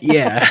guy.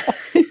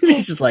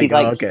 He's just like,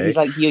 okay. He's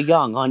like, you're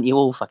young, aren't you?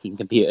 All fucking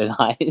computer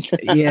guys.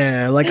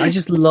 Like I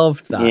just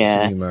loved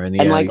that humor in the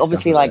and like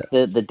obviously like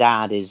the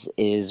dad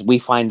is we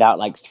find out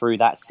like through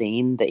that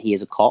scene that he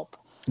is a cop.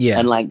 Yeah,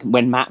 and like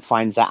when Matt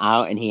finds that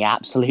out, and he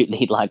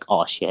absolutely like,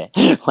 oh shit,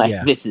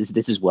 like this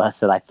is worse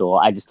than I thought.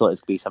 I just thought it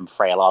was gonna be some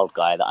frail old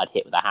guy that I'd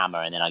hit with a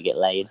hammer and then I get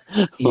laid.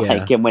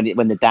 Like, and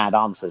when the dad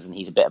answers and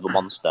he's a bit of a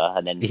monster,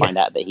 and then find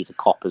out that he's a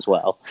cop as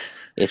well.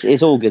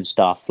 It's all good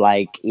stuff.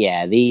 Like,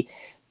 the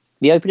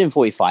opening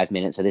 45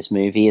 minutes of this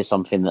movie is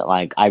something that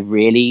like I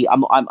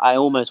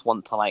almost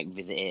want to like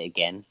visit it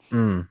again.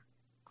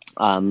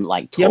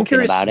 Like talking I'm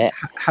curious, about it,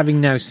 having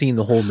now seen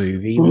the whole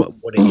movie,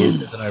 what it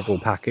is as an overall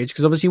package,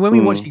 because obviously when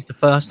we watched these the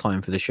first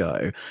time for the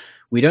show,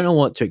 we don't know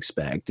what to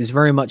expect. It's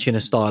very much in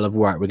a style of,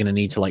 right, we're going to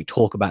need to like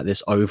talk about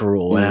this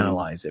overall and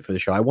analyze it for the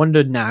show. I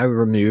wondered now,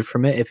 removed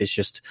from it, if it's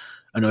just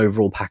an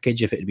overall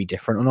package, if it'd be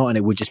different or not, and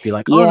it would just be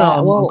like,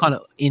 I'm kind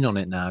of in on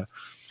it now.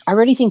 I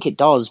really think it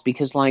does,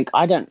 because like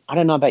I don't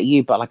know about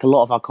you, but like a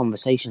lot of our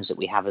conversations that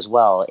we have as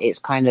well, it's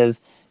kind of,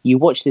 you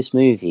watch this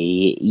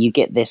movie, you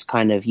get this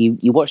kind of, you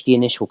watch the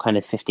initial kind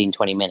of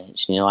 15-20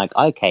 minutes and you're like,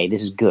 okay,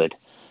 this is good,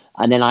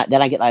 and then I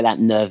get like that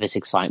nervous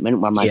excitement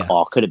where I'm like,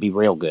 oh, could it be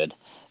real good?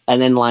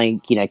 And then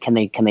like, you know, can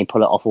they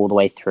pull it off all the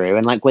way through?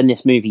 And like when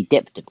this movie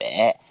dipped a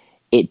bit,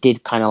 it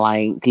did kind of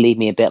like leave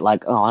me a bit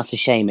like, oh, that's a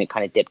shame it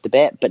kind of dipped a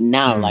bit. But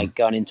now like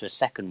going into a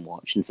second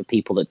watch, and for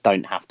people that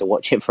don't have to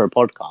watch it for a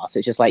podcast,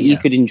 it's just like you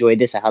could enjoy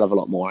this a hell of a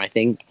lot more, I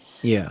think.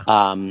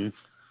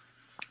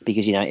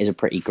 Because, you know, it is a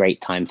pretty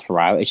great time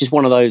throughout. It's just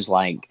one of those,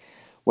 like,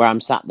 where I'm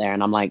sat there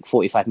and I'm like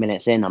 45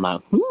 minutes in, I'm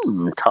like,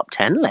 top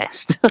 10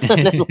 list.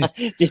 Then, like,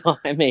 do you know what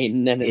I mean?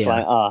 And then it's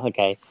like, oh,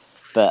 okay.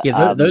 But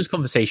Yeah, those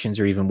conversations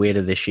are even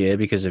weirder this year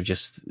because of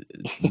just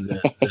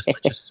there's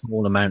such a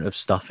small amount of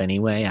stuff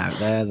anyway out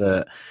there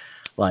that,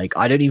 like,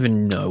 I don't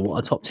even know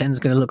what a top 10 is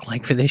going to look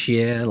like for this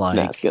year. Like,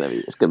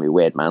 it's gonna be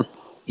weird, man.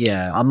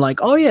 yeah, I'm like,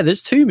 oh yeah,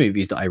 there's 2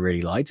 movies that I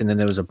really liked, and then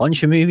there was a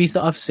bunch of movies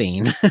that I've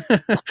seen.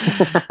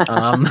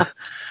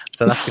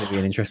 So that's going to be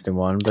an interesting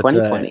one. But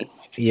 2020.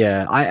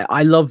 yeah,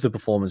 I love the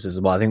performances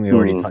as well. I think we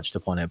already touched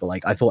upon it, but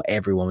like, I thought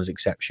everyone was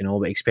exceptional,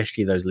 but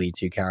especially those lead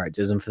 2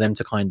 characters, and for them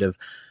to kind of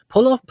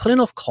pulling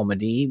off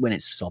comedy when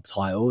it's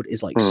subtitled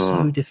is like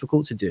so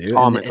difficult to do.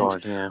 Oh and, my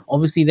god, yeah.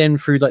 Obviously, then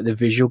through like the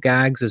visual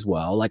gags as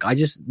well. Like,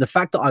 the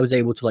fact that I was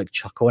able to like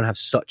chuckle and have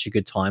such a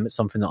good time at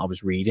something that I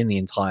was reading the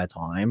entire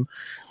time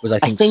was, I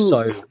think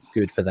so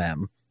good for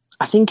them.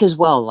 I think as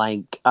well,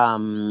 like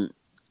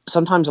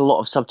sometimes a lot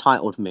of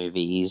subtitled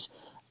movies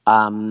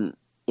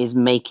is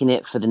making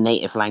it for the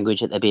native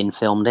language that they're being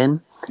filmed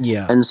in.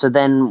 Yeah. And so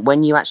then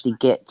when you actually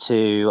get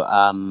to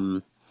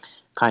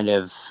kind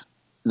of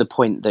the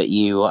point that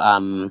you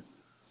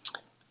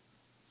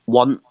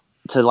want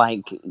to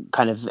like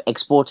kind of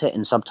export it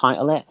and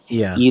subtitle it,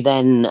 you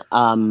then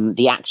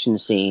the action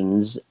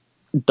scenes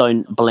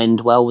don't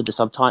blend well with the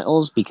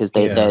subtitles because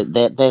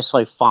they're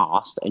so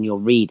fast and you're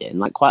reading.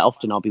 Like, quite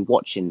often I'll be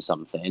watching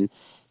something,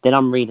 then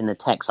I'm reading the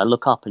text, I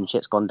look up and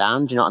shit's gone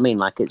down. Do you know what I mean?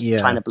 Like,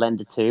 it's trying to blend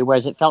the two.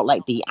 Whereas it felt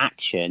like the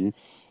action,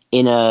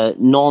 in a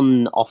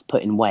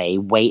non-off-putting way,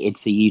 waited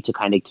for you to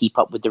kind of keep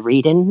up with the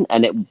reading,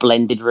 and it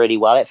blended really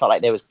well. It felt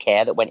like there was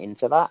care that went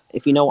into that,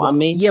 if you know what I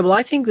mean. Yeah, well,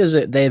 I think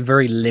they're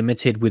very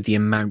limited with the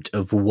amount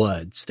of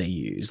words they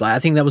use. Like, I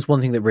think that was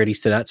one thing that really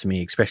stood out to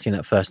me, especially in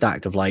that first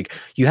act, of like,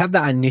 you have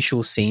that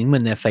initial scene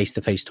when they're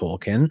face-to-face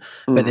talking,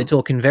 but they're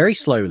talking very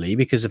slowly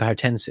because of how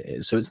tense it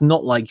is. So it's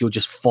not like you're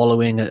just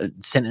following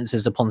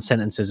sentences upon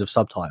sentences of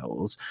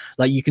subtitles.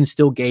 Like, you can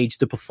still gauge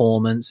the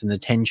performance and the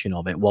tension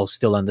of it while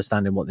still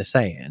understanding what they're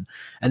saying.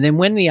 And then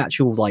when the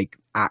actual like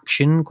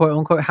action, quote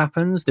unquote,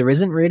 happens, there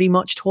isn't really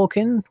much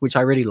talking, which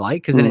I really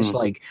like, because then it's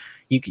like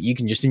you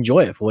can just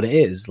enjoy it for what it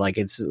is. Like,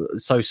 it's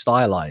so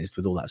stylized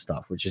with all that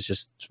stuff, which is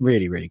just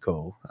really, really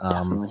cool.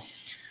 But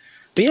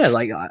yeah,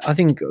 like, I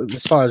think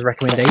as far as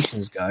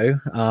recommendations go,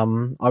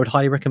 I would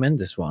highly recommend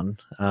this one.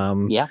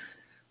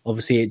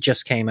 Obviously, it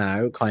just came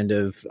out. Kind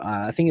of,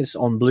 I think it's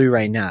on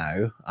Blu-ray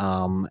now,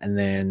 and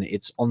then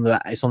it's on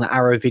the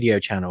Arrow Video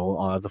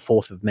channel, the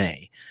 4th of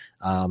May.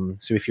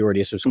 So if you're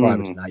already a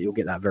subscriber to that, you'll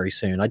get that very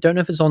soon. I don't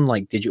know if it's on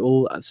like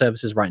digital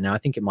services right now. I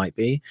think it might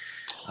be.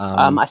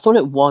 I thought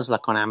it was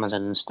like on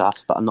Amazon and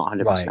stuff, but I'm not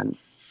 100%. Right.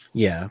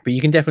 Yeah, but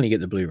you can definitely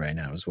get the Blu-ray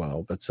now as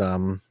well. But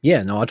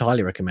yeah, no, I'd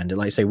highly recommend it.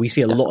 Like I say, we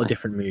see a lot of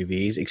different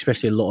movies,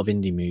 especially a lot of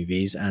indie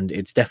movies, and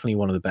it's definitely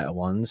one of the better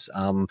ones.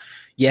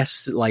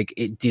 Yes, like,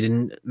 it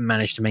didn't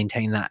manage to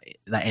maintain that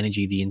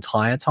energy the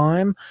entire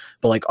time,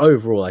 but like,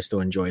 overall, I still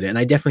enjoyed it. And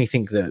I definitely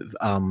think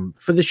that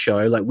for the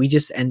show, like, we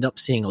just end up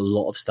seeing a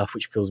lot of stuff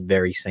which feels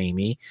very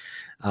samey.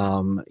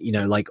 You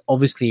know, like,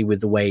 obviously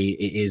with the way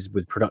it is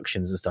with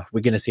productions and stuff,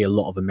 we're going to see a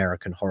lot of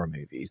American horror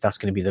movies. That's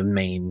going to be the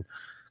main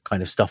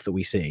kind of stuff that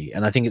we see.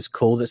 And I think it's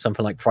cool that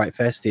something like Fright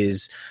Fest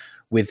is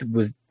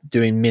with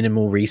doing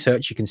minimal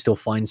research, you can still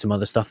find some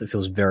other stuff that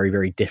feels very,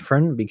 very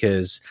different,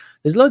 because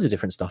there's loads of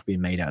different stuff being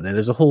made out there.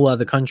 There's a whole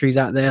other countries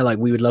out there. Like,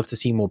 we would love to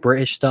see more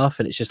British stuff,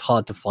 and it's just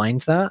hard to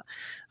find that.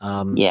 So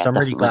I'm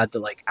really glad that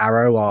like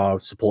Arrow are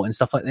supporting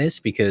stuff like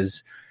this,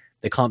 because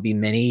there can't be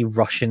many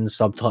Russian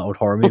subtitled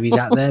horror movies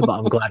out there, but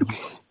I'm glad we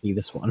got to see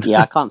this one.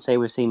 Yeah, I can't say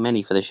we've seen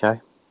many for the show.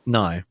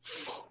 No.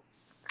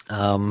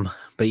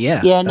 But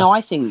yeah. Yeah, no,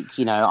 I think,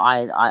 you know,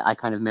 I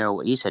kind of mirror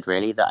what you said,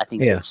 really, that I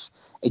think it's,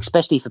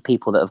 especially for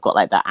people that have got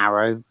like that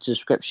Arrow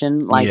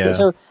subscription, like,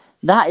 so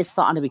that is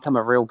starting to become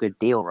a real good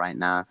deal right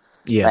now.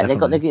 Yeah, like,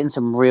 they're getting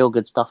some real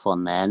good stuff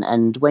on there.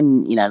 And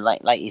when, you know,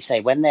 like you say,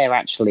 when they're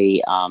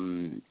actually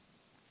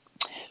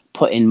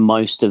putting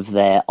most of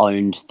their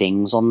owned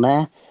things on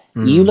there,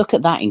 you look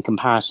at that in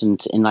comparison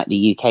to, in like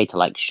the UK, to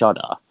like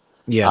Shudder,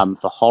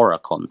 for horror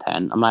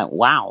content. I'm like,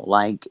 wow,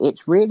 like,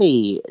 it's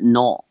really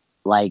not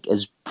like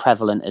as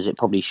prevalent as it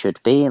probably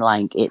should be.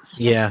 Like, it's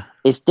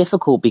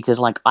difficult because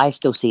like, I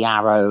still see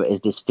Arrow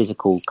as this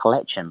physical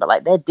collection, but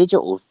like, their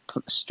digital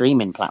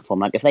streaming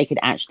platform, like, if they could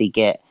actually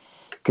get,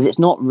 because it's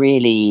not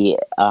really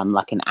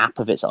like an app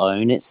of its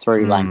own, it's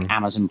through like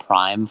Amazon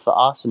Prime for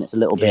us, and it's a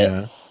little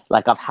bit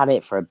like, I've had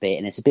it for a bit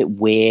and it's a bit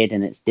weird,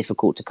 and it's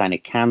difficult to kind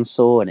of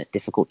cancel, and it's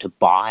difficult to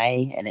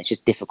buy, and it's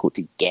just difficult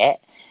to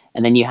get.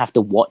 And then you have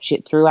to watch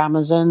it through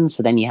Amazon.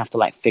 So then you have to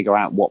like figure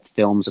out what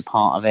films are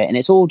part of it. And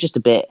it's all just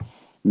a bit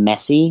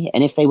messy.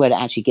 And if they were to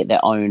actually get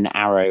their own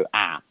Arrow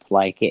app,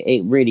 like,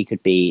 it really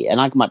could be, and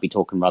I might be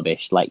talking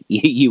rubbish like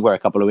you were a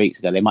couple of weeks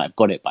ago, they might have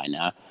got it by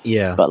now.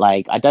 Yeah. But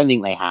like, I don't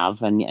think they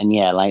have. And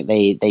yeah, like,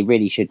 they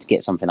really should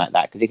get something like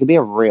that, because it could be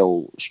a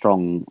real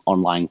strong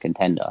online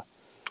contender.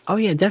 Oh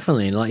yeah,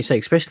 definitely. And like you say,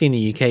 especially in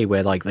the UK,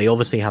 where like they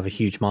obviously have a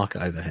huge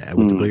market over here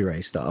with the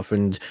Blu-ray stuff.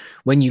 And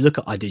when you look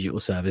at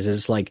iDigital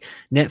services, like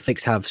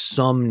Netflix have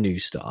some new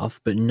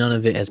stuff, but none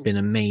of it has been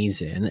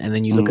amazing. And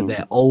then you look at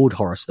their old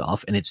horror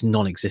stuff, and it's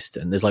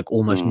non-existent. There's like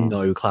almost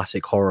no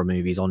classic horror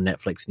movies on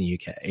Netflix in the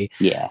UK.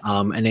 Yeah.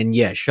 And then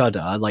yeah,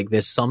 Shudder, like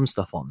there's some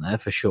stuff on there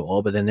for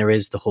sure, but then there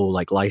is the whole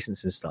like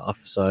licensing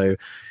stuff. So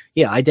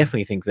yeah, I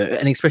definitely think that,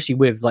 and especially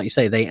with, like you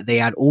say, they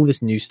add all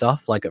this new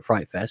stuff like at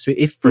Fright Fest. So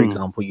if, for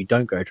example, you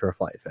don't go to a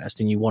Fright Fest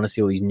and you want to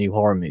see all these new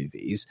horror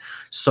movies,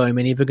 so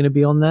many of them are going to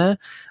be on there.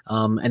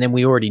 And then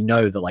we already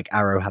know that like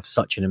Arrow have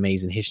such an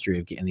amazing history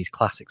of getting these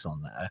classics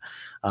on there.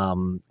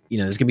 You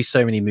know, there's going to be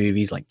so many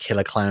movies like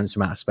Killer Clowns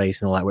from Outer Space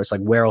and all that, where it's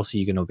like, where else are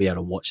you going to be able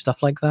to watch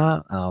stuff like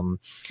that?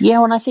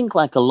 Yeah, and I think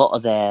like a lot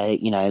of their,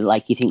 you know,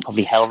 like you think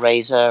probably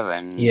Hellraiser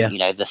and, you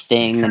know, The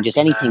Thing and just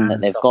anything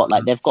that they've got,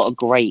 like they've got a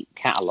great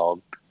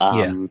catalogue.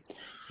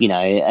 You know,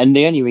 and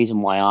the only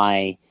reason why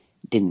I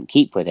didn't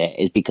keep with it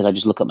is because I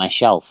just look at my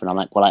shelf and I'm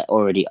like, well, I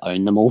already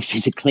own them all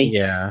physically.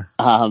 Yeah.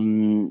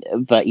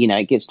 But you know,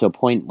 it gets to a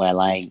point where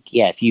like,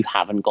 yeah, if you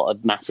haven't got a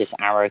massive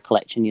Arrow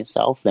collection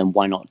yourself, then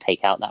why not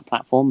take out that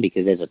platform?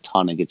 Because there's a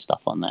ton of good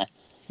stuff on there.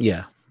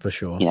 Yeah, for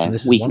sure. You know,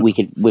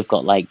 we've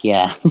got like,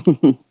 yeah,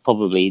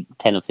 probably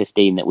 10 or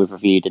 15 that we've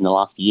reviewed in the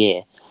last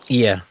year.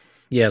 Yeah.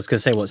 I was going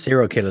to say, what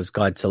Serial Killer's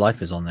Guide to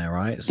Life is on there,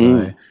 right?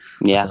 So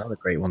that's another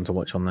great one to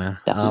watch on there.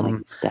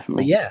 Definitely.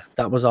 But yeah,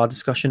 that was our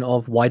discussion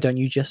of Why Don't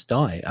You Just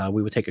Die?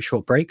 We will take a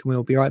short break and we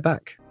will be right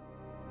back.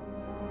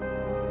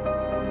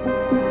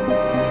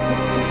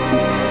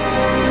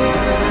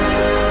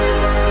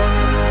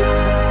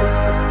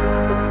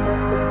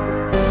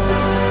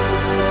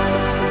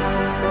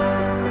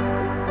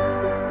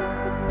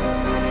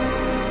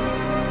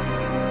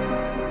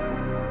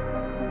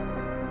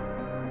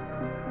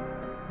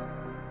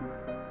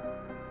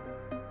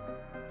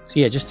 So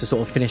yeah, just to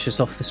sort of finish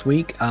us off this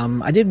week,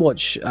 I did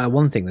watch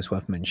one thing that's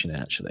worth mentioning,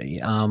 actually.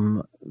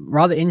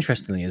 Rather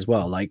interestingly as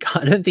well, like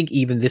I don't think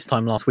even this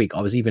time last week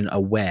I was even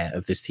aware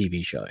of this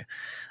TV show.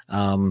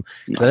 Because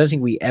I don't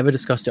think we ever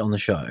discussed it on the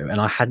show,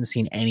 and I hadn't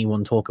seen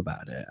anyone talk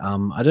about it.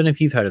 I don't know if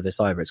you've heard of this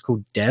either. It's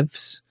called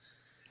Devs.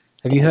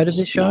 Have you heard of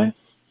this show?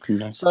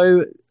 No.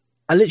 So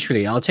I'll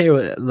tell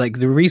you, like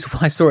the reason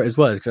why I saw it as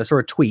well is because I saw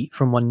a tweet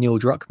from one Neil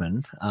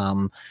Druckmann,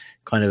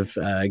 kind of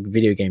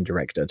video game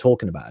director,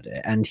 talking about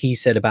it, and he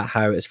said about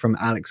how it's from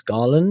Alex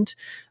Garland,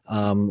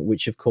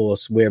 which of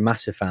course we're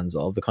massive fans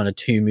of. The kind of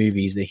two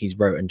movies that he's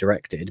wrote and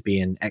directed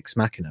being Ex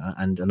Machina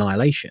and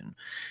Annihilation.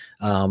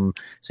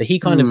 So he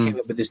kind of came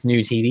up with this new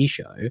TV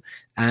show,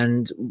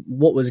 and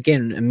what was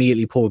again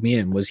immediately pulled me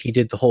in was he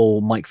did the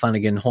whole Mike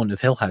Flanagan Haunted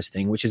of Hill House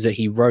thing, which is that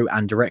he wrote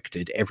and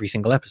directed every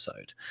single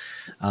episode,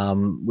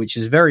 which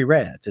is very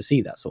rare to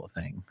see that sort of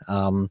thing.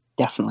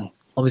 Definitely.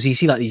 Obviously, you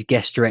see like these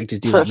guest directors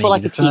do for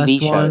like a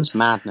TV show. It's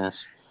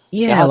madness.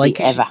 Yeah,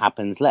 like ever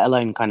happens, let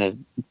alone kind of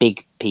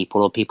big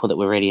people or people that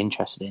were really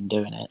interested in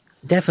doing it.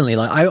 Definitely.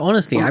 Like I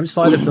honestly,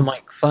 outside of the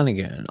Mike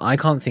Flanagan, I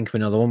can't think of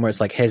another one where it's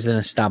like here's an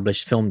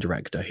established film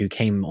director who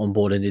came on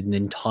board and did an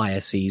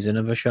entire season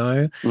of a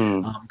show.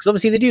 Because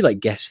obviously they do like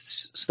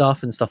guest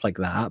stuff and stuff like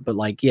that, but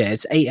like yeah,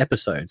 it's 8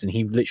 episodes and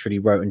he literally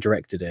wrote and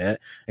directed it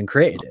and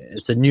created it.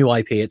 It's a new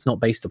IP. It's not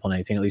based upon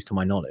anything, at least to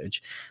my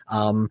knowledge.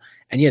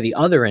 And yeah, the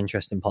other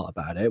interesting part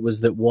about it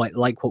was that what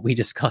we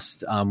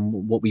discussed,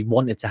 what we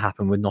wanted to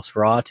happen with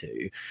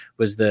Nosferatu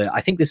was that I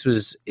think it's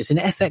an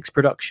FX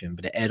production,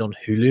 but it aired on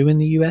Hulu in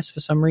the US for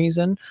some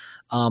reason.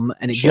 And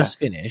it just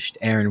finished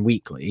airing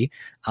weekly.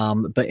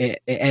 But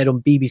it aired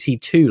on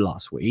BBC Two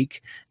last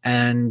week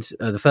and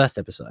the first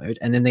episode,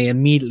 and then they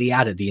immediately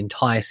added the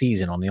entire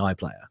season on the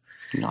iPlayer.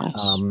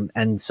 Nice.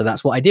 And so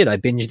that's what I did. I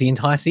binged the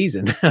entire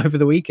season over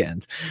the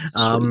weekend.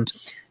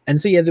 And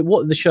so, yeah,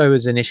 what the show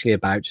is initially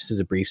about, just as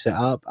a brief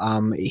setup,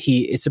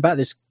 it's about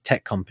this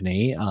tech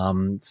company,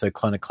 so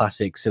kind of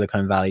classic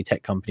Silicon Valley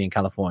tech company in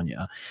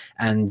California,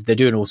 and they're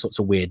doing all sorts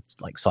of weird,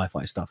 like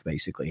sci-fi stuff,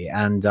 basically.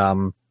 And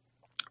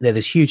they're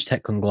this huge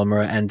tech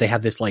conglomerate, and they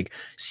have this like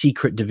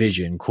secret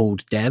division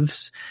called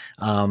Devs,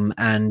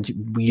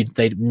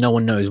 and no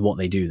one knows what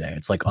they do there.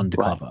 It's like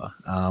undercover,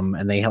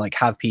 and they like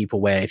have people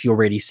where if you're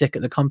really sick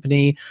at the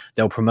company,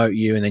 they'll promote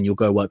you, and then you'll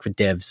go work for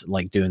Devs,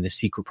 like doing this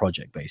secret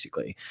project,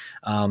 basically.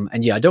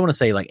 And yeah, I don't want to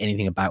say like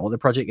anything about what the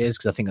project is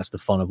because I think that's the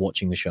fun of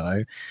watching the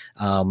show.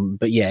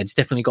 But yeah, it's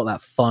definitely got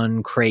that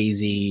fun,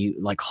 crazy,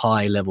 like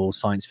high level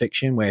science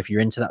fiction where if you're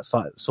into that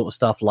sort of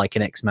stuff, like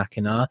an Ex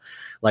Machina,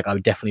 like I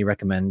would definitely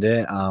recommend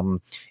it.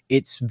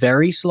 It's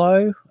very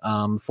slow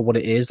for what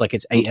it is. Like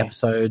it's 8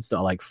 episodes that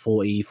are like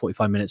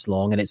 40-45 minutes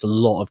long, and it's a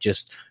lot of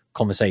just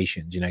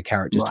conversations,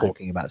 characters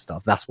talking about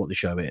stuff. That's what the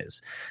show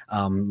is.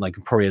 Like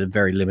probably a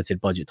very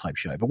limited budget type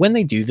show. But when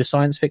they do the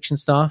science fiction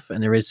stuff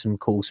and there is some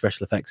cool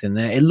special effects in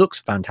there, it looks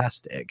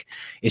fantastic.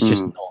 It's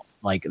just not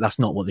like that's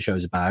not what the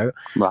show's about.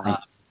 Right.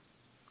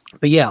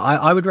 But yeah,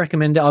 I would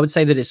recommend it. I would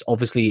say that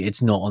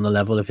it's not on the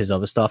level of his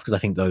other stuff, because I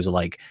think those are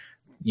like,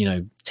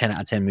 10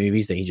 out of 10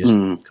 movies that he just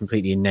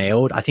completely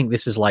nailed. I think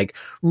this is like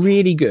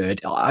really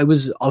good.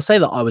 I'll say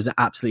that I was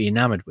absolutely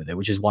enamored with it,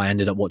 which is why I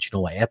ended up watching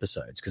all 8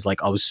 episodes, because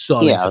like I was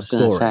so into the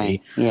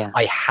story.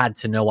 I had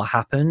to know what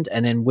happened.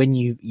 And then when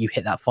you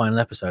hit that final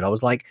episode, I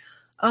was like,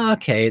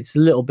 okay, it's a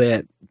little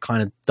bit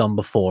kind of done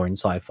before in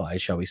sci-fi,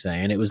 shall we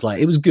say. And it was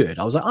good.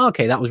 I was like,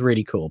 okay, that was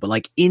really cool. But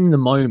like in the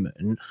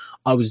moment,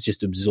 I was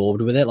just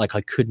absorbed with it. Like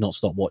I could not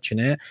stop watching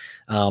it.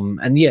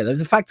 And yeah,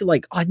 the fact that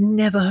like I'd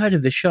never heard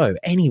of the show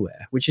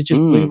anywhere, which has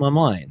just blew my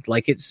mind.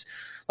 Like it's,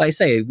 like I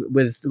say,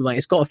 with like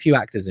it's got a few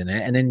actors in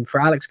it, and then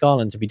for Alex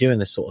Garland to be doing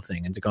this sort of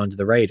thing and to go under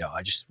the radar,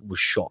 I just was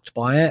shocked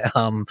by it.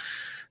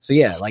 So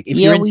yeah, like if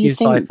you're into your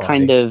sci-fi,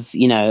 kind of,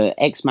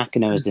 Ex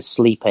Machina was the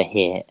sleeper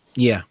hit.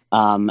 Yeah.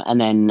 And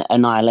then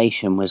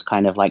Annihilation was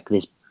kind of like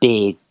this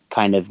big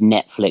kind of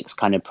Netflix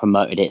kind of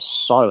promoted it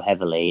so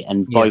heavily,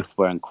 and both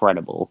were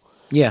incredible.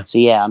 Yeah. So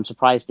yeah, I'm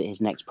surprised that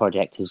his next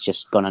project has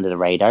just gone under the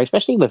radar,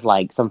 especially with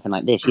like something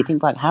like this. You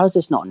think like, how is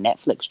this not a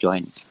Netflix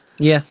joint?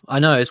 Yeah, I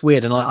know, it's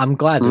weird, and I'm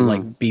glad that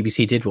like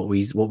BBC did what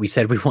we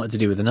said we wanted to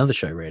do with another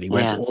show. Really,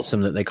 where it's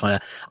awesome that they kind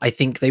of. I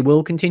think they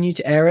will continue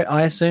to air it,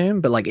 I assume,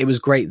 but like it was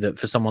great that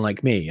for someone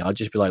like me, I'd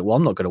just be like, well,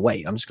 I'm not going to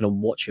wait. I'm just going to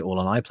watch it all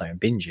on iPlayer and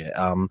binge it.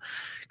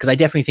 Because I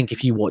definitely think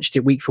if you watched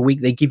it week for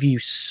week, they give you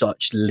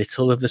such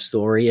little of the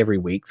story every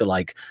week that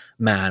like,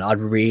 man, I'd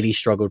really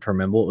struggled to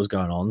remember what was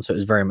going on. So it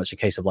was very much a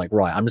case of like,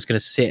 right, I'm just going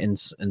to sit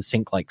and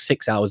sink like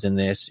 6 hours in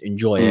this,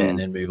 enjoy it, and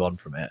then move on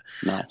from it.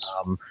 Nice.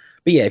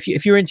 But yeah,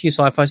 if you're into your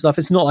sci-fi stuff,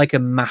 it's not like a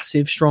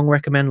massive strong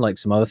recommend like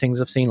some other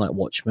things I've seen, like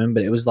Watchmen.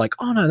 But it was like,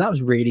 oh no, that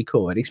was really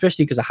cool, and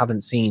especially because I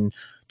haven't seen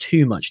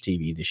too much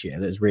TV this year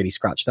that's really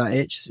scratched that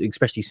itch,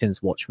 especially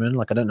since Watchmen.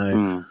 Like I don't know,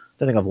 I don't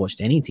think I've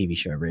watched any TV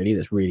show really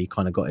that's really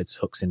kind of got its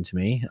hooks into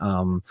me.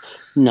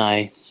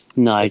 No,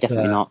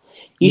 definitely not.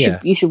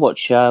 You should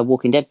watch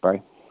Walking Dead, bro.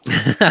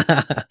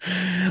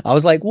 I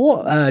was like,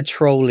 what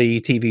trolley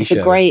TV show?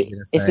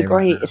 It's a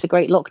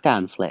great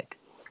lockdown flick.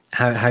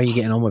 How are you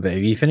getting on with it?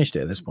 Have you finished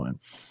it at this point?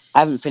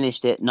 I haven't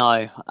finished it,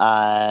 no.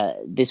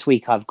 This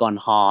week I've gone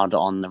hard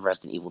on the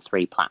Resident Evil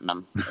 3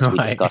 Platinum, as we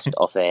discussed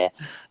off air.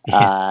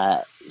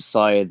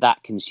 So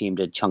that consumed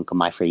a chunk of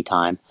my free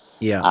time.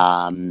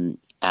 Yeah.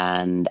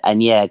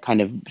 And yeah,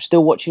 kind of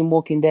still watching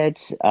Walking Dead.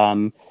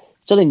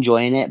 Still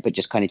enjoying it, but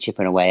just kind of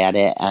chipping away at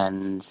it.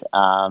 And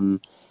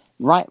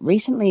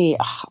recently,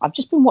 I've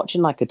just been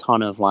watching like a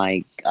ton of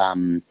like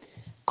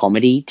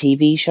comedy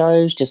TV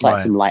shows, just like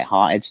some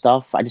lighthearted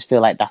stuff. I just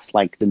feel like that's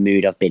like the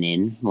mood I've been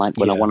in, like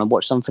when I want to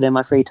watch something in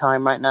my free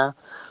time right now.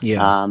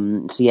 Yeah.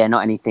 So yeah,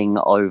 not anything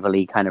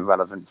overly kind of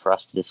relevant for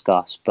us to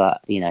discuss,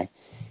 but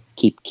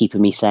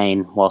keeping me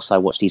sane whilst I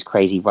watch these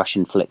crazy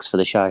Russian flicks for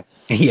the show.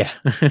 Yeah.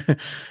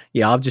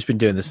 Yeah, I've just been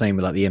doing the same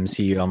with like the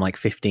MCU. I'm like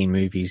 15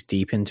 movies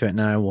deep into it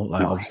now,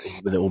 like obviously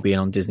with it all being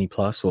on Disney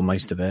Plus or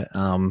most of it.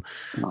 Nice.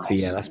 So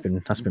yeah, that's been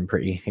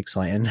pretty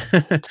exciting.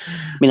 I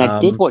mean, I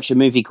did watch a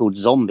movie called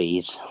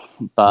Zombies,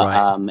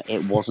 but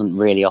it wasn't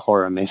really a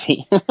horror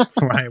movie.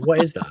 Right,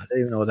 what is that? I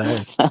don't even know what that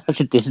is. That's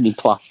a Disney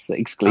Plus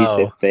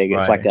exclusive thing.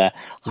 It's like a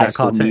high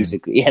school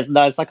musical. Yes,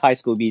 no, it's like High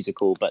School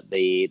Musical, but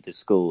the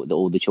school,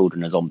 all the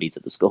children are zombies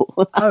at the school.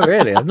 Oh,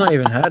 really? I've not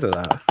even heard of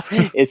that.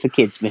 It's a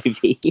kids'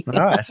 movie. All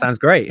right, sounds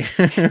great.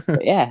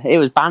 Yeah, it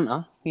was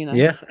banter,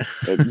 Yeah.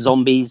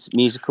 Zombies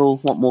musical.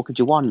 What more could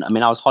you want? I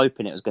mean, I was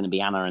hoping it was going to be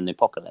Anna and the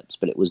Apocalypse,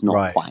 but it was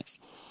not quite.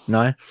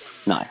 No.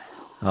 Oh,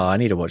 I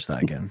need to watch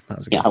that again. That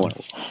was a good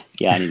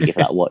I need to give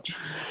that a watch.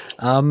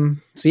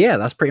 So yeah,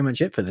 that's pretty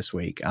much it for this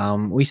week.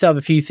 We still have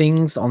a few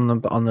things on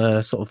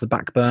the sort of the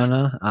back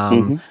burner.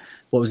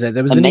 What was there?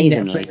 There was the new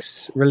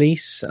Netflix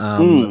release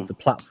of the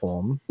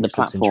platform. The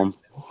platform.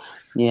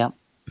 Yeah.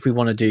 If we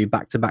want to do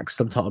back-to-back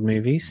subtitled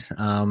movies,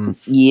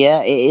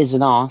 yeah, it is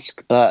an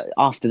ask, but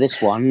after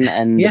this one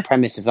and the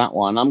premise of that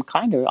one, I'm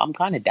kind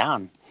of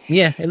down.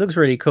 Yeah, it looks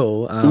really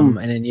cool. And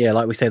then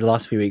like we said, the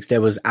last few weeks there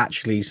was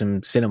actually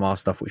some cinema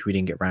stuff which we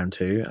didn't get round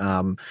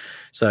to.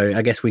 So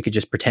I guess we could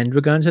just pretend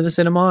we're going to the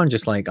cinema and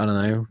just like, I don't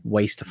know,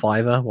 waste a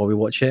 $5 while we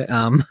watch it.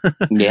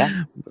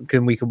 Yeah,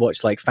 we could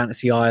watch like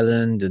Fantasy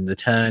Island and The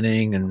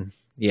Turning and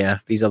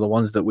these are the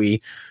ones that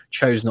we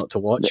chose not to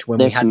watch when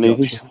we had the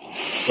option.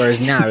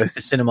 Whereas now, if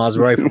the cinemas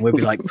were open, we'd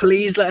be like,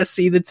 please let us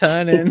see The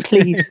Turning.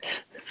 Please.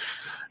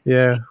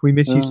 Yeah, we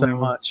miss you so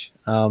much.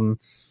 So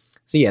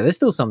yeah, there's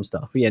still some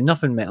stuff. But yeah,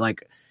 nothing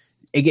like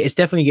it's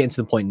definitely getting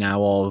to the point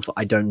now of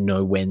I don't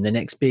know when the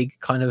next big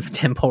kind of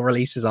tempo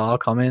releases are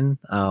coming.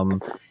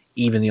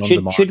 Even the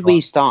on-demand. Should we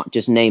start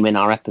just naming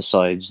our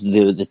episodes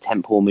the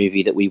tempo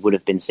movie that we would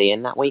have been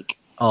seeing that week?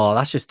 Oh,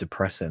 that's just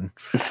depressing.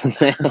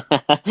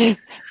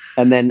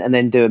 and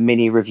then do a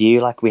mini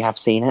review like we have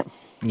seen it.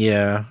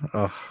 Yeah.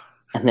 Oh.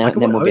 And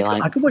then we'll be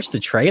like, I could watch the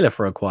trailer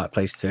for A Quiet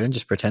Place 2 and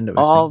just pretend it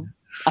was.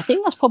 I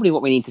think that's probably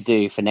what we need to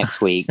do for next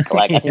week.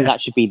 Like, I think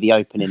that should be the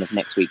opening of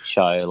next week's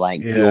show.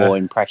 Like your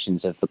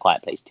impressions of the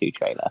Quiet Place 2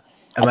 trailer.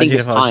 Imagine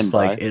if I was just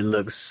like, it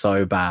looks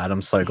so bad.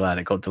 I'm so glad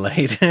it got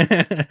delayed.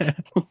 I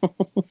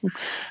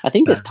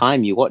think it's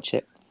time you watch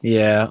it.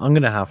 Yeah, I'm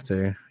gonna have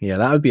to. Yeah,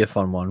 that would be a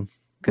fun one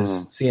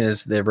because Mm. seeing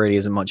as there really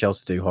isn't much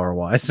else to do horror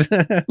wise,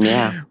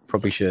 Yeah.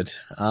 probably should.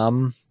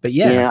 But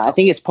yeah, Yeah, I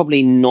think it's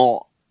probably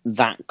not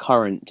that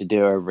current to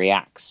do a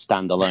React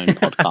standalone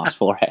podcast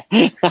for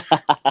it.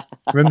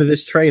 remember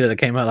this trailer that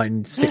came out like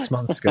 6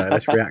 months ago?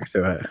 Let's react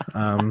to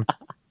it.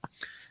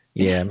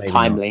 Yeah, maybe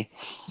Timely.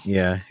 not.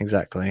 Yeah,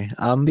 exactly.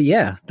 But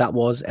yeah, that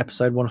was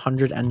episode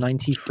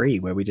 193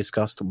 where we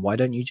discussed Why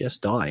Don't You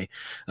Just Die.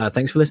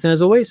 Thanks for listening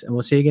as always, and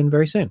we'll see you again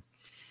very soon.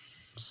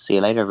 See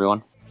you later,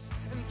 everyone.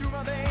 Through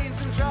my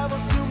veins and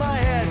travels to my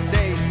head,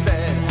 they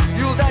said,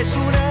 you'll die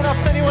soon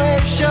enough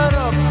anyway, shut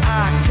up,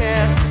 I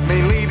can't,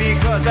 mainly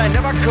because I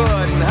never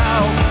could,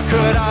 how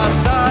could I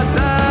start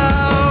that?